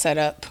I have it set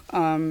up.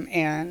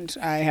 And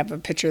I have a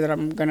picture that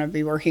I'm going to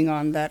be working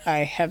on that I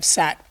have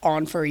sat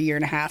on for 1.5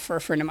 years for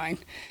a friend of mine.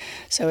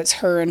 So it's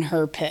her and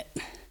her pet.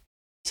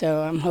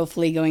 So I'm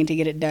hopefully going to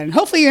get it done.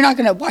 Hopefully you're not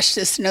going to watch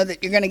this to know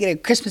that you're going to get a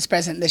Christmas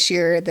present this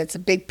year that's a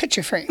big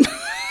picture frame.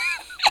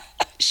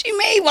 She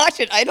may watch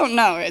it. I don't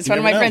know. It's one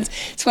of my friends.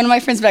 It's one of my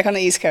friends back on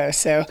the East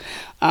Coast. So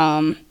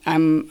I'm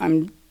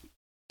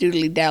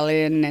doodly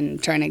dallying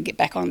and trying to get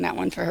back on that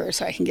one for her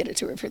so I can get it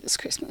to her for this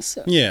Christmas.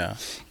 So Yeah.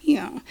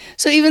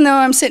 So even though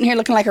I'm sitting here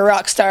looking like a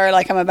rock star,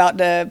 like I'm about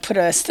to put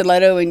a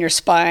stiletto in your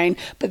spine,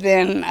 but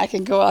then I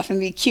can go off and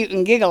be cute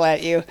and giggle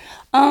at you.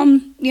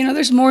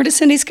 There's more to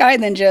Cindy Sky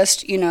than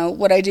just,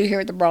 what I do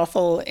here at the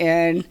brothel.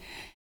 And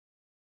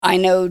I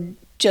know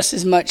just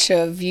as much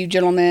of you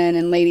gentlemen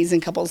and ladies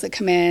and couples that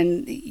come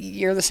in,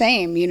 you're the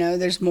same.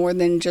 There's more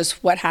than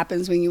just what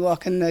happens when you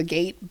walk in the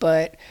gate,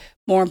 but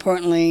more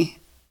importantly,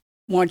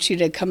 I want you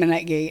to come in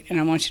that gate and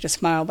I want you to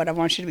smile, but I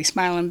want you to be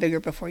smiling bigger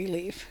before you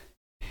leave.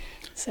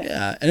 So.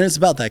 Yeah, and it's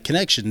about that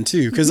connection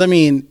too, because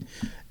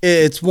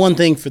it's one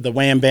thing for the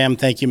wham bam,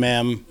 thank you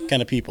ma'am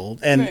kind of people,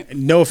 and Right.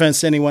 no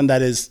offense to anyone I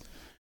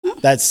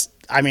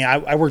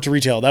worked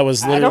retail. That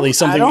was literally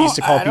something we used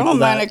to call people I don't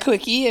mind that a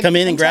quickie. come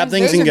in and grab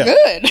Sometimes things and those go.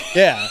 are good.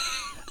 Yeah,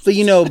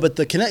 but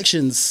the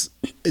connections,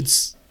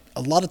 it's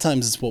a lot of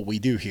times it's what we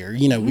do here.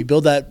 We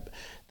build that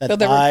Build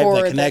the vibe,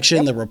 rapport, that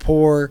connection, the the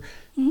rapport,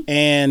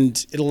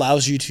 and it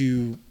allows you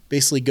to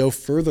basically go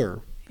further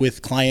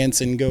with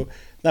clients and go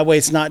that way.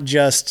 It's not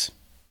just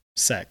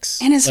sex,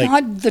 And it's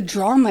not the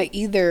drama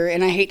either.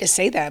 And I hate to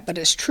say that, but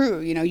it's true.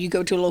 You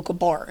go to a local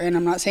bar, and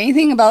I'm not saying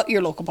anything about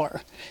your local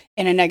bar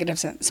in a negative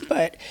sense,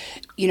 but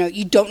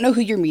you don't know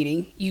who you're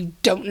meeting. You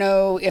don't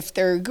know if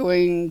they're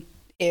going.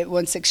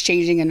 Once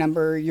exchanging a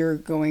number, you're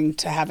going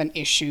to have an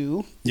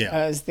issue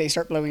because they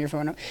start blowing your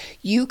phone up.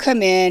 You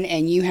come in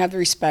and you have the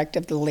respect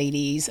of the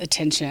ladies'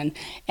 attention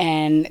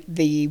and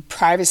the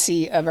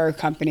privacy of our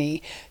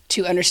company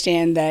to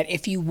understand that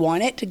if you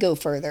want it to go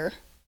further,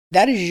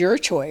 that is your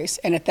choice.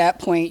 And at that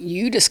point,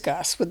 you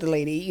discuss with the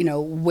lady,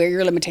 where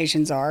your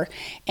limitations are.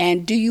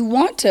 And do you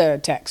want to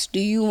text?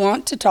 Do you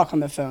want to talk on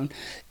the phone?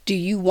 Do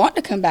you want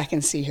to come back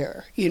and see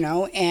her?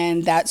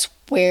 And that's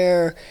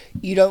where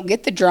you don't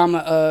get the drama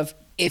of,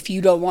 if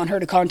you don't want her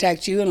to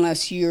contact you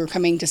unless you're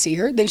coming to see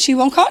her, then she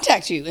won't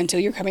contact you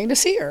until you're coming to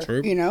see her.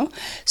 True.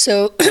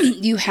 So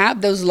you have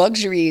those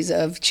luxuries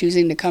of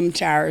choosing to come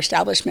to our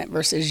establishment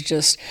versus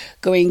just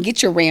going and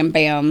get your ram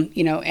bam,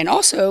 and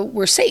also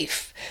we're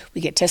safe.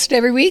 We get tested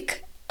every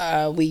week.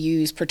 We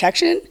use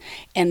protection,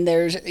 and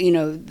there's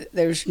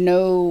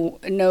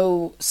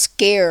no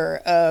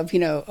scare of,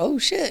 oh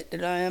shit,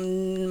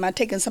 am I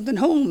taking something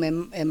home?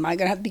 Am I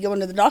gonna have to be going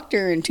to the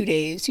doctor in 2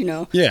 days?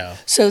 Yeah.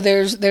 So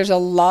there's a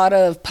lot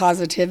of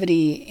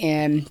positivity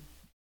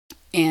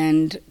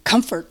and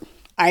comfort.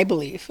 I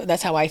believe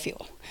that's how I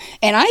feel,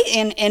 and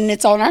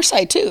it's on our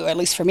side too. At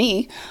least for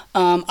me,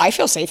 I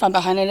feel safe. I'm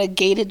behind a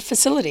gated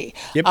facility.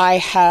 Yep. I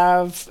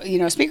have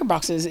speaker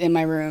boxes in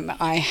my room.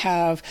 I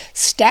have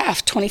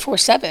staff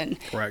 24/7.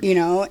 Correct.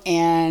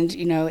 And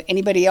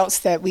anybody else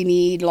that we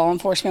need, law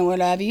enforcement, what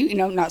have you.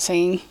 Not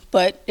saying,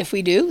 but if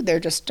we do, they're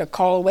just a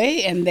call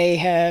away, and they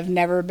have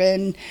never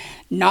been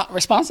not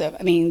responsive.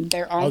 I mean,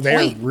 they're on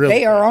point.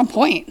 They are on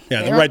point.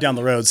 Yeah, they're right down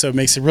the road, so it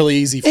makes it really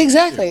easy.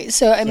 Exactly.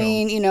 So I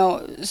mean,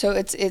 so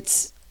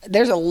it's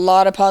there's a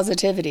lot of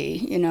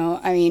positivity.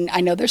 I mean,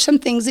 I know there's some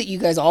things that you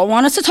guys all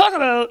want us to talk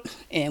about,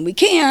 and we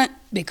can't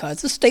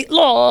because of state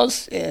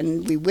laws,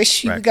 and we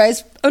wish you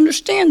guys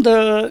understand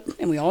that,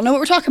 and we all know what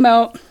we're talking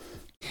about.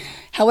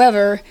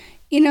 However,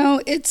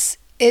 it's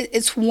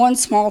one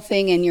small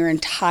thing in your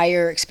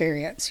entire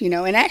experience,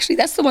 and actually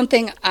that's the one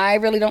thing I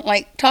really don't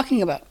like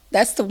talking about.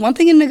 That's the one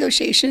thing in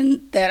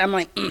negotiation that I'm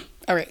like,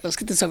 all right, let's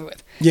get this over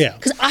with. Yeah.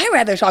 Because I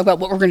rather talk about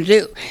what we're going to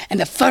do and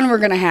the fun we're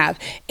going to have,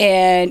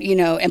 and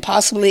and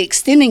possibly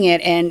extending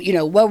it, and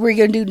what we're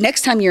going to do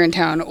next time you're in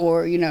town,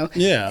 or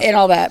and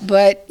all that.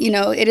 But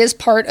it is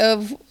part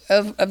of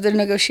the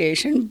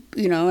negotiation,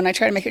 and I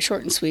try to make it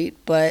short and sweet.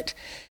 But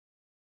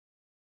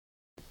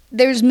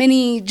there's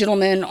many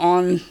gentlemen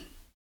on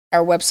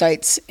our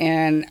websites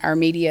and our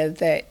media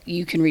that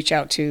you can reach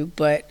out to,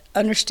 but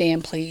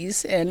understand,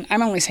 please, and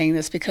I'm only saying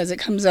this because it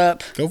comes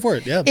up. Go for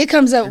it, yeah. It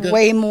comes up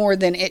way more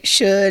than it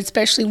should,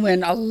 especially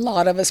when a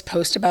lot of us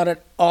post about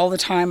it all the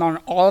time on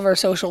all of our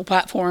social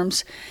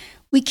platforms.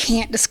 we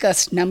can't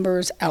discuss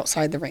numbers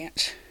outside the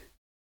ranch.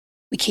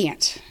 We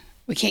can't.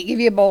 We can't give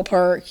you a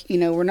ballpark. You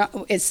know, we're not.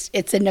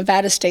 It's a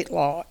Nevada state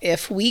law.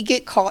 If we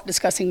get caught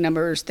discussing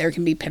numbers, there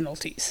can be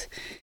penalties.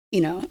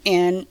 You know,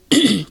 and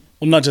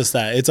Well, not just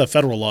that; it's a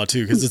federal law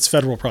too, because it's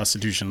federal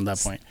prostitution at that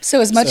point.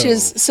 so as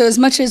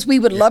much as we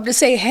would love to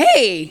say,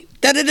 hey,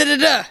 da da da da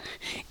da,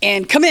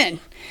 and come in,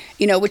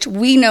 you know, which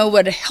we know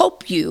would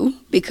help you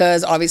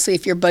because obviously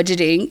if you're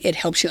budgeting, it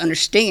helps you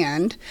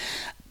understand.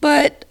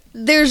 But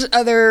there's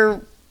other,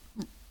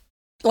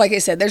 like I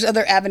said, there's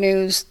other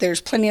avenues.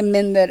 There's plenty of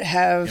men that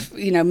have,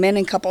 you know, men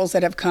and couples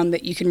that have come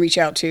that you can reach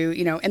out to,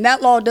 you know, and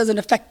that law doesn't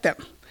affect them.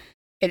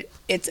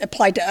 It's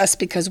applied to us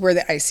because we're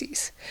the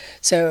ICs.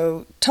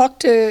 So talk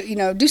to, you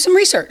know, do some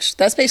research.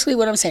 That's basically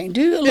what I'm saying.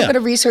 Do a little bit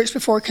of research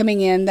before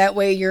coming in. That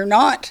way you're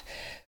not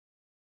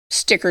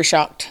sticker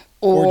shocked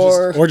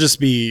or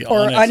just be or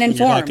honest when you're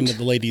uninformed. talking to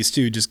the ladies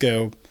too. Just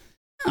go,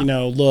 you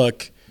know,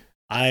 look,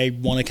 I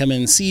want to come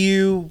in and see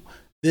you.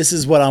 This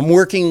is what I'm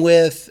working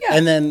with, Yeah.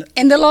 and then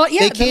and the law.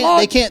 Yeah,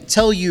 they can't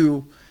tell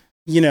you,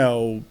 you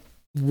know,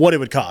 what it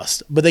would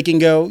cost, but they can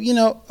go, you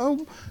know,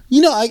 oh,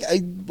 you know,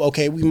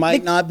 okay, we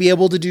might not be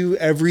able to do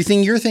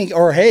everything you're thinking,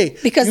 or hey,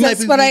 because we might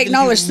that's be what I able to do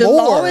acknowledge. The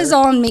law more. is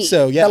on me.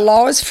 So yeah, The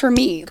law is for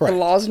me. Correct. The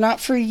law is not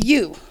for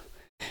you.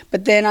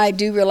 But then I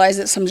do realize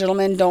that some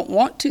gentlemen don't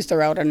want to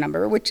throw out a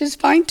number, which is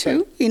fine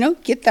too. You know,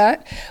 get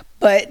that.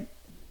 But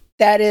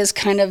that is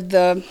kind of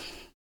the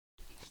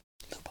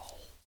loophole.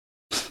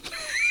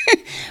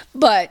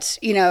 But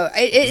you know,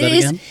 it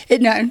is.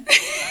 again? No.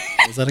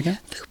 Is that again?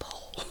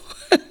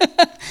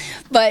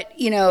 But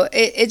you know,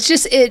 it's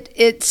just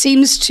it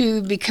seems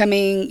to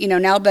becoming, you know,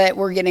 now that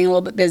we're getting a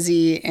little bit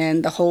busy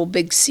and the whole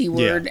big C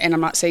word, and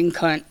I'm not saying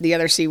cunt, the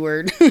other C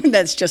word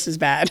that's just as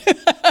bad,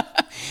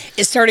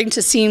 is starting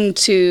to seem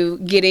to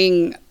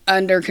getting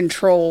under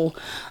control.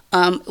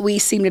 We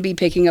seem to be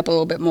picking up a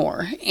little bit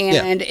more,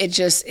 and it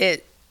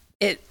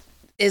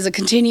is a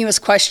continuous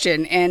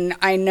question. And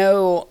I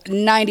know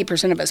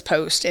 90% of us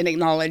post and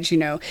acknowledge, you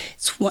know,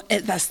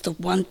 that's the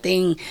one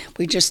thing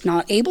we're just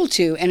not able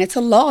to. And it's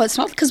a law. It's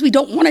not because we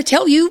don't want to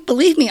tell you.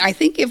 Believe me, I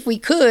think if we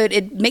could,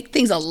 it'd make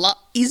things a lot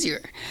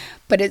easier.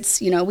 But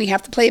it's, you know, we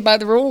have to play by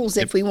the rules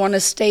if we want to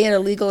stay in a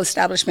legal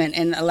establishment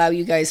and allow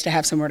you guys to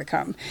have somewhere to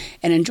come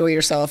and enjoy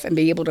yourself and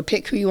be able to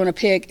pick who you want to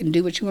pick and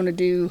do what you want to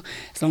do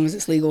as long as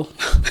it's legal.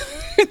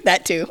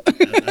 That too.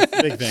 That's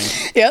a big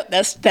thing. Yep,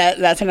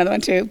 that's another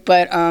one too.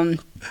 But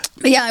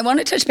yeah, I want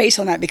to touch base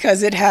on that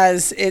because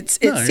it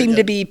seemed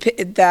to be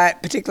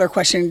that particular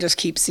question just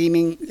keeps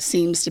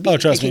seems to be. Oh,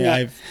 trust me,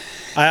 picking up.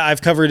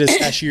 I've covered this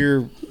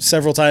cashier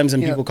several times,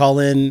 and people call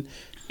in,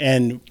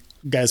 and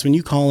guys, when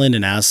you call in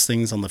and ask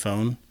things on the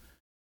phone,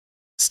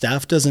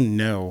 staff doesn't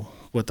know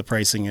what the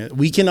pricing is.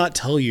 We cannot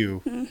tell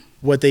you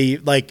what they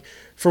like.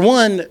 For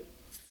one,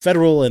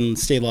 federal and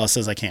state law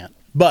says I can't.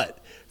 But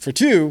for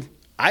two,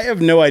 I have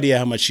no idea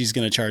how much she's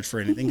going to charge for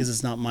anything because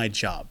it's not my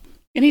job.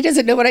 And he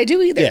doesn't know what I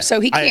do either, so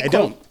he can't. I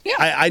don't. Yeah.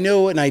 I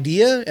know an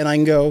idea, and I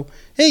can go,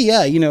 hey,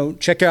 yeah, you know,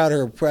 check out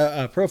her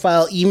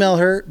profile, email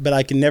her, but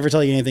I can never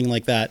tell you anything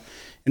like that.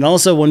 And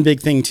also, one big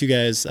thing too,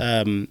 guys,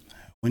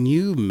 when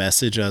you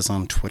message us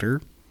on Twitter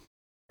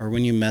or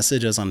when you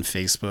message us on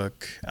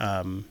Facebook,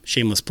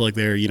 shameless plug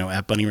there, you know,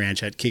 at Bunny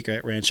Ranch, at Cake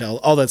Rat Ranch,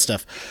 all that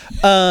stuff.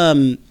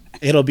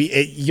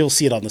 You'll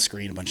see it on the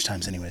screen a bunch of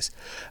times, anyways.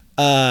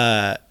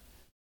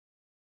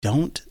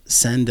 Don't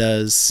send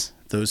us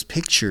those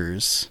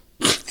pictures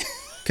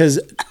because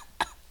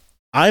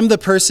I'm the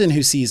person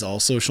who sees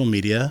all social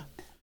media.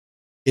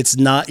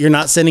 You're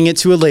not sending it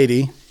to a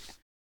lady.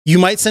 You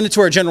might send it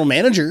to our general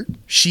manager.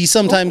 She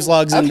sometimes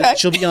logs in. Okay.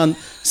 She'll be on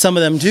some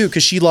of them too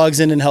because she logs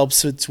in and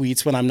helps with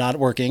tweets when I'm not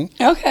working.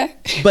 Okay.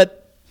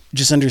 But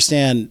just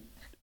understand,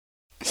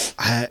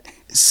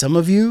 some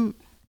of you,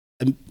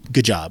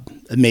 good job,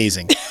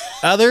 amazing.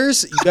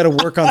 Others, you got to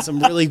work on some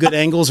really good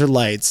angles or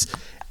lights.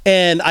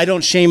 And I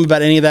don't shame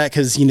about any of that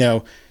because, you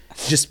know,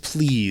 just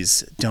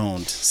please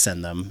don't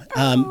send them.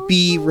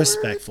 Be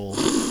respectful.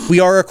 We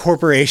are a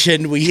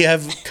corporation. We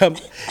have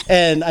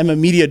and I'm a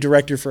media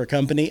director for a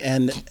company.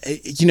 And,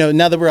 you know,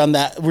 now that we're on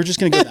that, we're just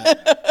going to go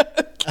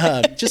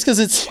that. Just because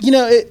it's, you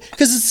know,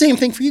 because it's the same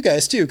thing for you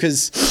guys too.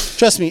 Because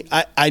trust me,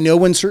 I know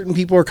when certain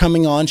people are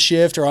coming on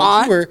shift or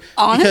on tour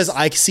because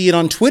I see it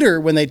on Twitter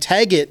when they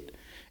tag it.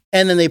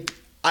 And then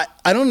I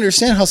don't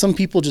understand how some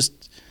people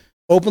just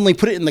openly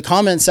put it in the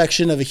comment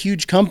section of a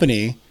huge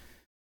company.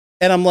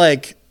 And I'm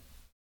like,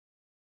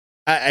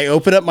 I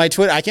open up my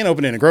Twitter. I can't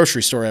open it in a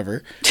grocery store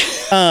ever.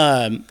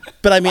 But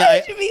I mean,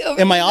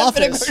 in my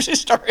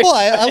office, well,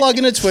 I log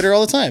into Twitter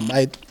all the time.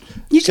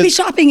 You should be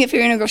shopping if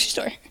you're in a grocery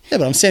store. Yeah,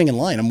 but I'm standing in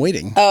line. I'm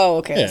waiting. Oh,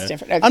 okay. That's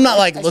different. Okay. I'm not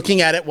like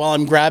looking at it while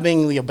I'm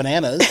grabbing the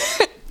bananas.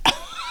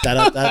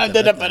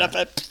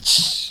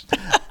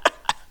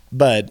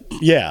 But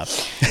yeah.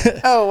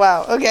 Oh,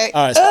 wow. Okay.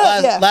 All right. So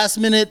last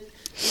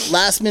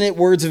minute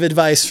words of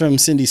advice from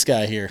Cindy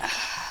Sky here.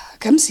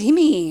 Come see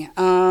me.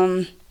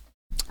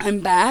 I'm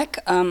back.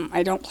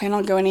 I don't plan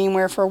on going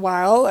anywhere for a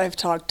while. I've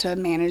talked to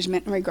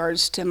management in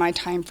regards to my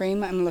time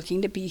frame. I'm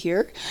looking to be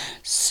here.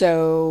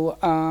 So,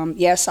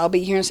 yes, I'll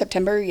be here in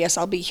September. Yes,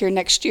 I'll be here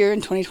next year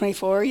in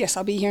 2024. Yes,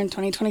 I'll be here in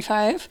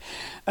 2025.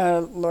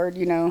 Lord,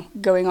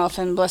 going off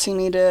and blessing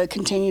me to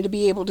continue to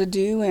be able to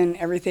do, and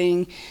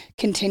everything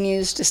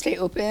continues to stay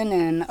open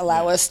and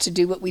allow us to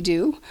do what we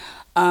do.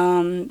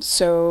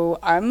 So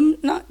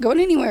I'm not going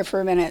anywhere for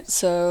a minute.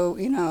 So,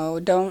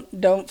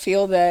 don't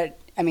feel that.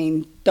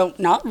 Don't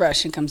not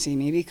rush and come see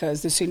me,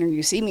 because the sooner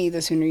you see me,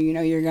 the sooner you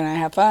know you're going to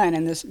have fun,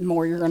 and the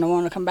more you're going to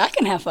want to come back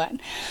and have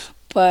fun.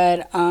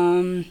 But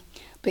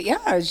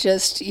yeah, it's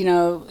just,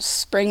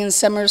 spring and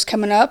summer's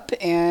coming up,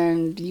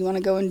 and you want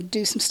to go and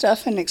do some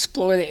stuff and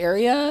explore the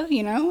area,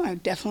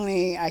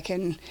 I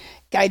can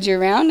guide you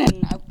around,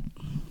 and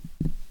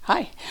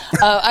hi.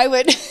 I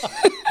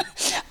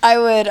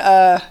would,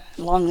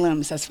 long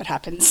limbs, that's what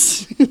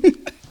happens.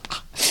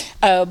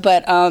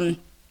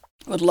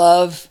 Would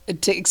love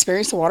to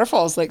experience the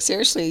waterfalls. Like,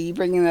 seriously, you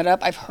bringing that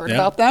up, I've heard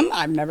about them.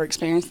 I've never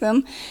experienced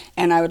them.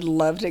 And I would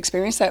love to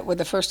experience that with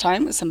the first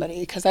time with somebody,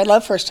 because I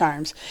love first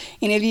times.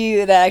 Any of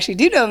you that actually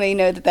do know me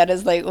know that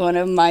is like one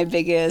of my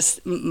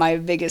biggest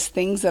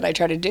things that I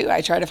try to do.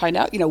 I try to find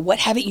out, what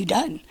haven't you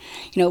done?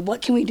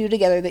 What can we do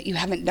together that you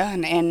haven't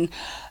done? And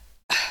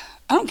I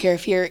don't care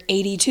if you're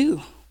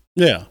 82.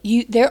 Yeah.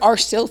 There are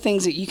still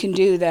things that you can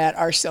do that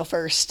are still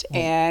first,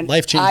 and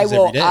life changes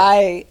every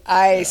day.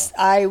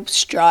 I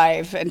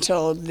strive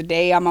until the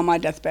day I'm on my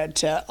deathbed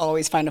to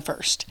always find a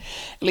first,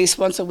 at least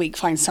once a week,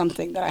 find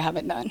something that I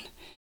haven't done.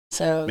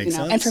 So Makes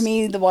sense. And for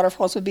me, the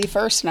waterfalls would be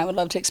first, and I would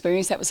love to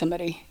experience that with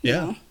somebody.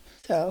 Yeah.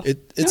 So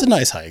it's a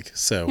nice hike.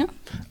 So,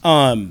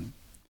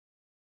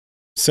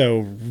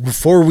 so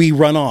before we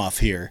run off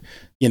here,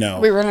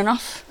 are we running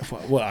off?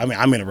 Well,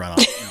 I'm going to run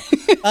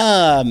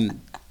off.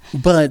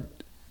 But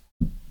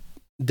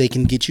they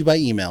can get you by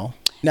email.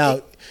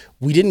 Now,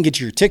 we didn't get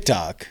your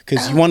TikTok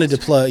because you wanted to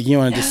talk about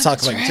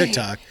your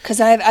TikTok.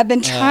 Because I've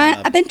been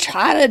trying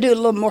to do a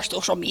little more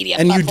social media.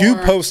 And you do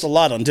post a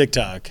lot on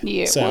TikTok.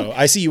 Yeah. So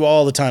I see you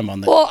all the time on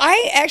there. Well,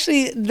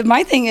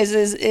 my thing is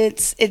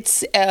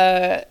it's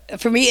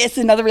for me it's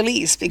another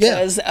release,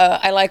 because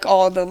I like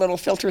all the little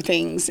filter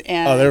things,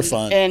 and they're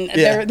fun, and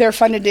they're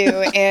fun to do.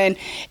 and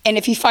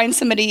if you find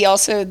somebody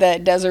also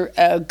that does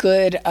a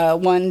good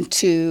one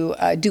to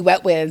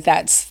duet with,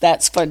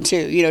 that's fun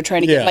too.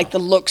 Trying to get like the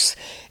looks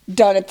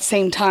done at the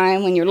same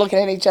time when you're looking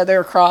at each other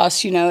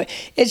across,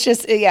 it's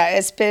just,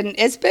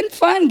 it's been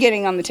fun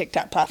getting on the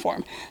TikTok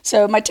platform.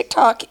 So my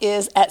TikTok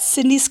is at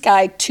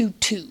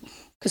CindySky22,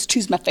 because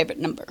 2's my favorite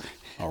number.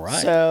 All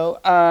right. So,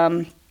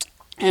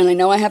 and I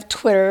know I have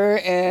Twitter,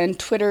 and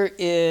Twitter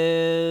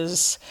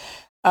is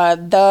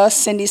the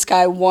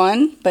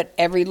CindySky1, but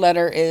every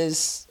letter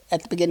is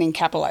at the beginning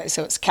capitalized.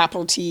 So it's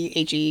capital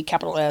THE,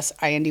 capital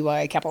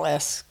SINDY, capital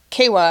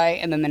SKY,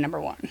 and then the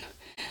number 1.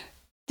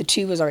 The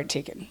 2 was already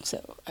taken,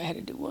 so I had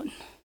to do 1. I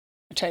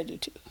tried to do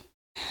 2.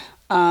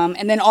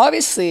 And then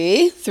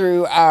obviously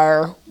through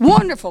our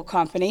wonderful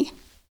company,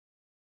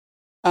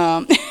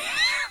 you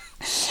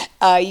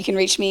can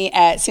reach me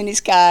at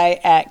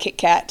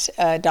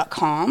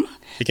cindysky@kitkat.com.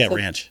 KitKat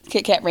Ranch.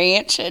 KitKat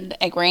Ranch and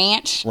Egg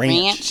Ranch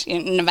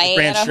in Nevada.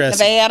 Ranch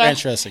dressing. Nevada.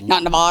 Ranch dressing.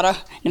 Not Nevada.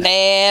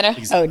 Nevada.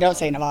 Exactly. Oh, don't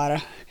say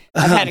Nevada.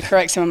 I've had to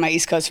correct some of my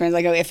East Coast friends.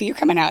 I go, if you're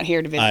coming out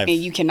here to visit me,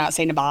 you cannot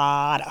say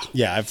Nevada.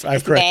 Yeah, I've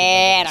corrected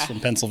my friends from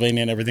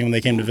Pennsylvania and everything when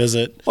they came to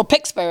visit. Well,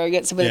 Pittsburgh,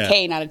 it's with a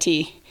K, not a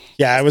T.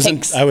 Yeah, I was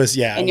in.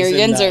 And your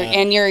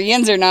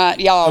yins are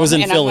not y'all. I was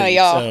in Philly.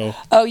 So.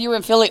 Oh, you were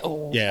in Philly.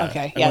 Oh, yeah.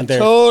 Okay. I Yeah. went there.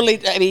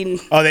 Totally. I mean.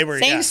 Oh, they were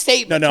same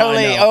statement. No,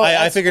 totally. I know. Oh,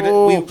 I figured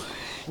cool. we went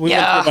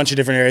through a bunch of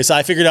different areas, so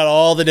I figured out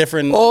all the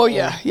different. Oh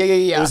yeah.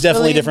 It was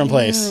definitely a different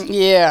place.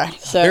 Yeah.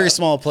 So very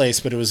small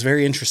place, but it was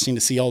very interesting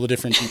to see all the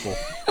different people.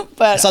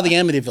 But I saw the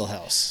Amityville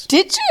house.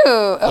 Did you?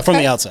 Okay. From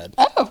the outside.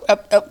 Oh,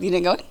 you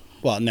didn't go in?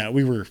 Well, no,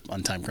 we were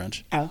on time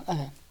crunch. Oh,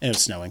 okay. And it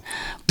was snowing.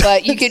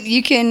 But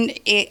you can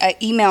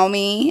email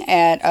me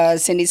at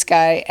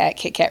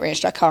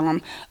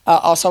cindysky@kitcatranch.com.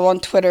 Also on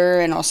Twitter,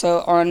 and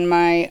also on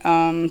my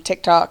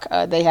TikTok.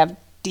 They have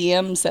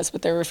DMs. That's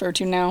what they're referred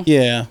to now.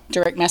 Yeah.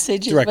 Direct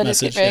message. Direct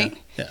message, right?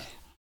 Yeah.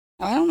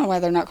 I don't know why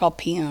they're not called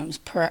PMs,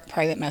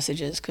 private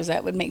messages, because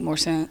that would make more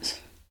sense.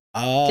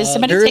 Did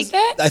somebody take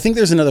that? I think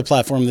there's another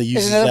platform that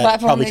uses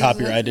that. Probably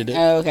copyrighted it.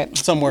 Oh, okay.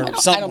 Somewhere.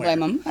 I don't blame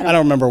them. I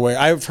don't remember where.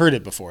 I've heard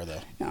it before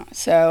though. No.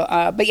 So,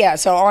 but yeah.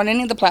 So on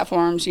any of the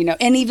platforms,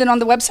 and even on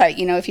the website,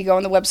 if you go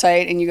on the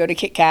website and you go to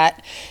KitKat,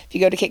 if you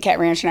go to KitKat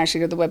Ranch and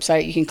actually go to the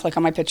website, you can click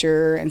on my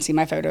picture and see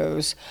my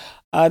photos.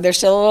 There's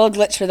still a little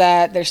glitch for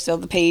that. There's still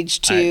the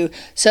page 2.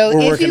 So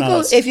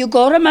if you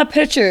go to my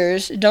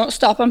pictures, don't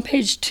stop on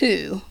page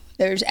 2.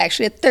 There's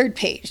actually a third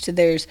page. So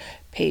there's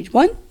page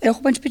 1, and a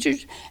whole bunch of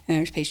pictures, and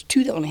there's page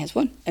 2 that only has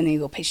 1, and then you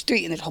go page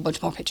 3, and there's a whole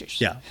bunch more pictures.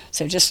 Yeah.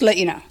 So just to let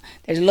you know,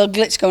 there's a little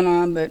glitch going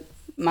on, but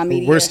my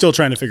media. We're still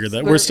trying to figure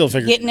that. We're still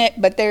figuring getting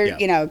it, but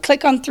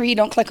click on 3,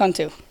 don't click on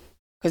 2.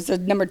 because the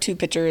number 2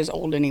 picture is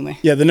old anyway.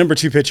 Yeah, the number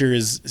 2 picture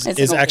is an old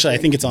actually, I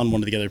picture. think it's on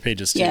one of the other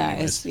pages too. Yeah,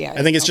 anyways. it's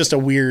I think it's just a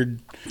weird.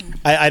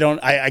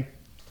 I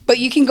But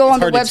you can go on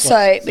the hard to explain,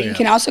 website, so but you yeah.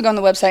 can also go on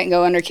the website and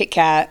go under Kit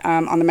Kat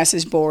on the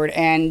message board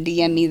and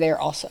DM me there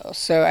also.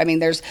 So, I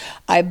mean,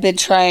 I've been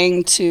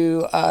trying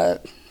to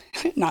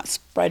not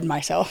spread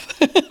myself,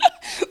 but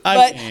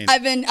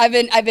I've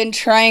been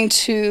trying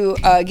to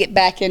get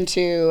back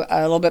into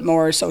a little bit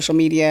more social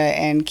media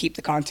and keep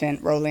the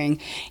content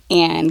rolling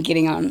and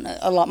getting on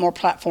a lot more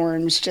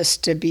platforms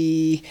just to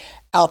be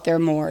out there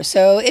more.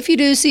 So if you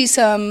do see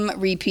some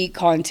repeat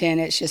content,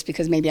 it's just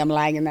because maybe I'm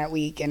lagging that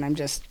week and I'm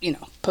just,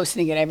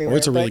 posting it everywhere. or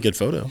it's a really But good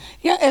photo.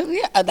 yeah,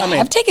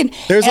 I've taken.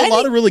 there's and a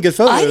lot of really good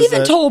photos I've even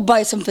that- told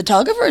by some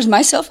photographers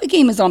my selfie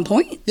game is on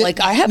point.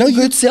 Like I have No, a you-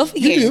 good selfie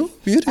you game. do.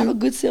 You do. I have a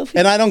good selfie.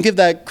 And I don't give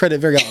that credit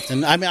very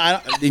often. I mean,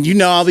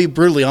 and I'll be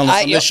brutally honest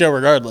on Yep. this show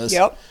regardless.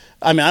 Yep.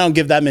 I mean, I don't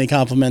give that many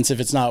compliments if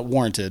it's not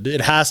warranted.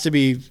 It has to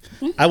be.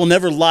 I will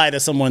never lie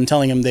to someone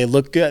telling them they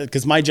look good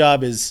because my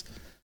job is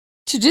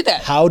to do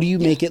that. how do you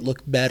make it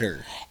look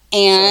better?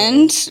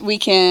 And we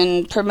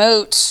can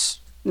promote,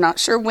 not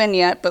sure when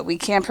yet, but we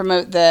can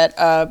promote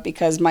that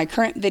because my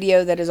current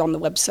video that is on the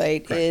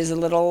website is a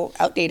little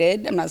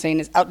outdated. I'm not saying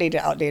it's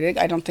outdated.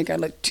 I don't think I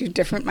look too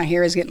different. My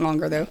hair is getting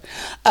longer though.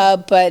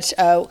 But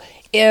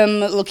am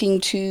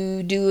looking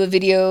to do a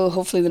video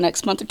hopefully the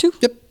next month or 2.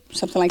 Yep.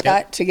 Something like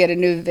that to get a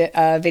new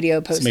video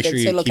posted. make sure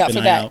you so look keep out an for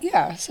eye that. out.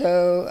 Yeah.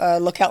 So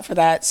look out for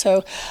that.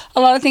 So a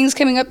lot of things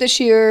coming up this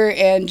year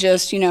and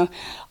just,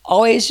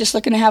 always just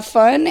looking to have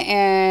fun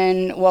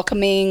and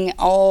welcoming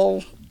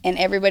all and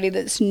everybody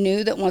that's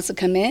new that wants to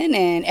come in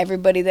and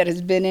everybody that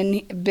has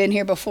been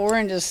here before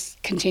and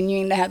just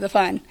continuing to have the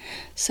fun.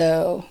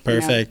 So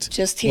Perfect.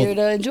 Just here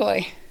to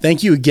enjoy.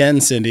 Thank you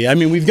again, Cindy. I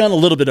mean, we've gone a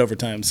little bit over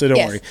time, so don't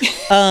Yes. worry.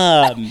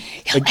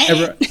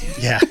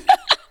 Yeah.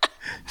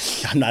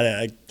 I'm not.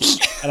 I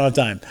don't have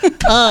time.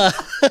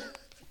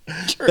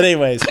 But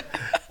anyways,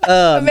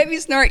 But maybe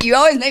smart. You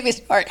always make me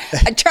smart.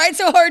 I tried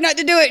so hard not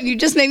to do it, and you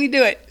just made me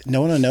do it.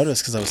 no one will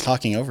notice because I was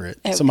talking over it,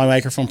 so my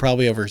microphone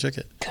probably overtook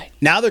it. Good.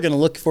 Now they're going to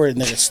look for it and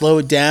they're going to slow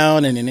it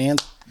down and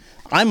enhance.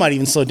 I might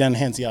even slow it down and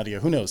enhance the audio.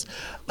 Who knows?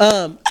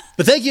 But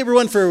thank you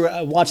everyone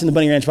for watching the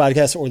Bunny Ranch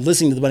podcast or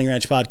listening to the Bunny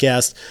Ranch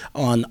podcast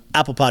on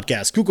Apple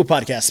Podcasts, Google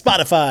Podcasts,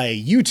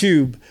 Spotify,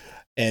 YouTube,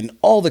 and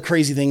all the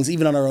crazy things,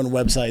 even on our own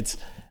websites.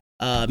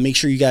 Make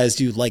sure you guys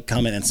do like,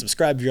 comment, and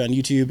subscribe if you're on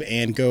YouTube,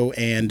 and go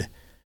and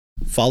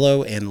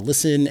follow and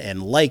listen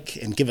and like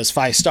and give us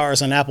 5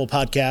 stars on Apple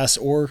Podcasts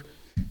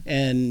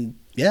and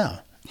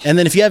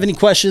then if you have any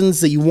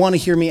questions that you want to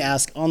hear me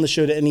ask on the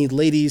show to any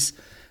ladies,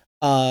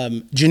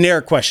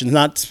 generic questions,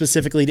 not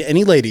specifically to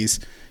any ladies,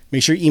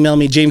 make sure you email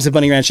me,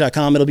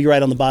 james@bunnyranch.com. It'll be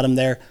right on the bottom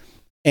there.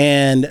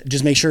 And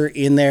just make sure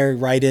in there,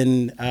 write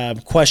in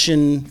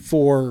question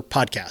for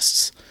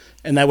podcasts.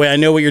 And that way I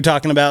know what you're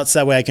talking about. So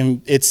that way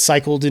it's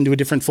cycled into a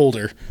different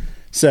folder.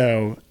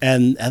 So,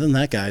 and other than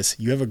that, guys,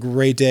 you have a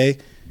great day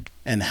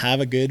and have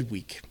a good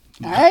week.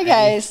 All right,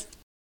 guys.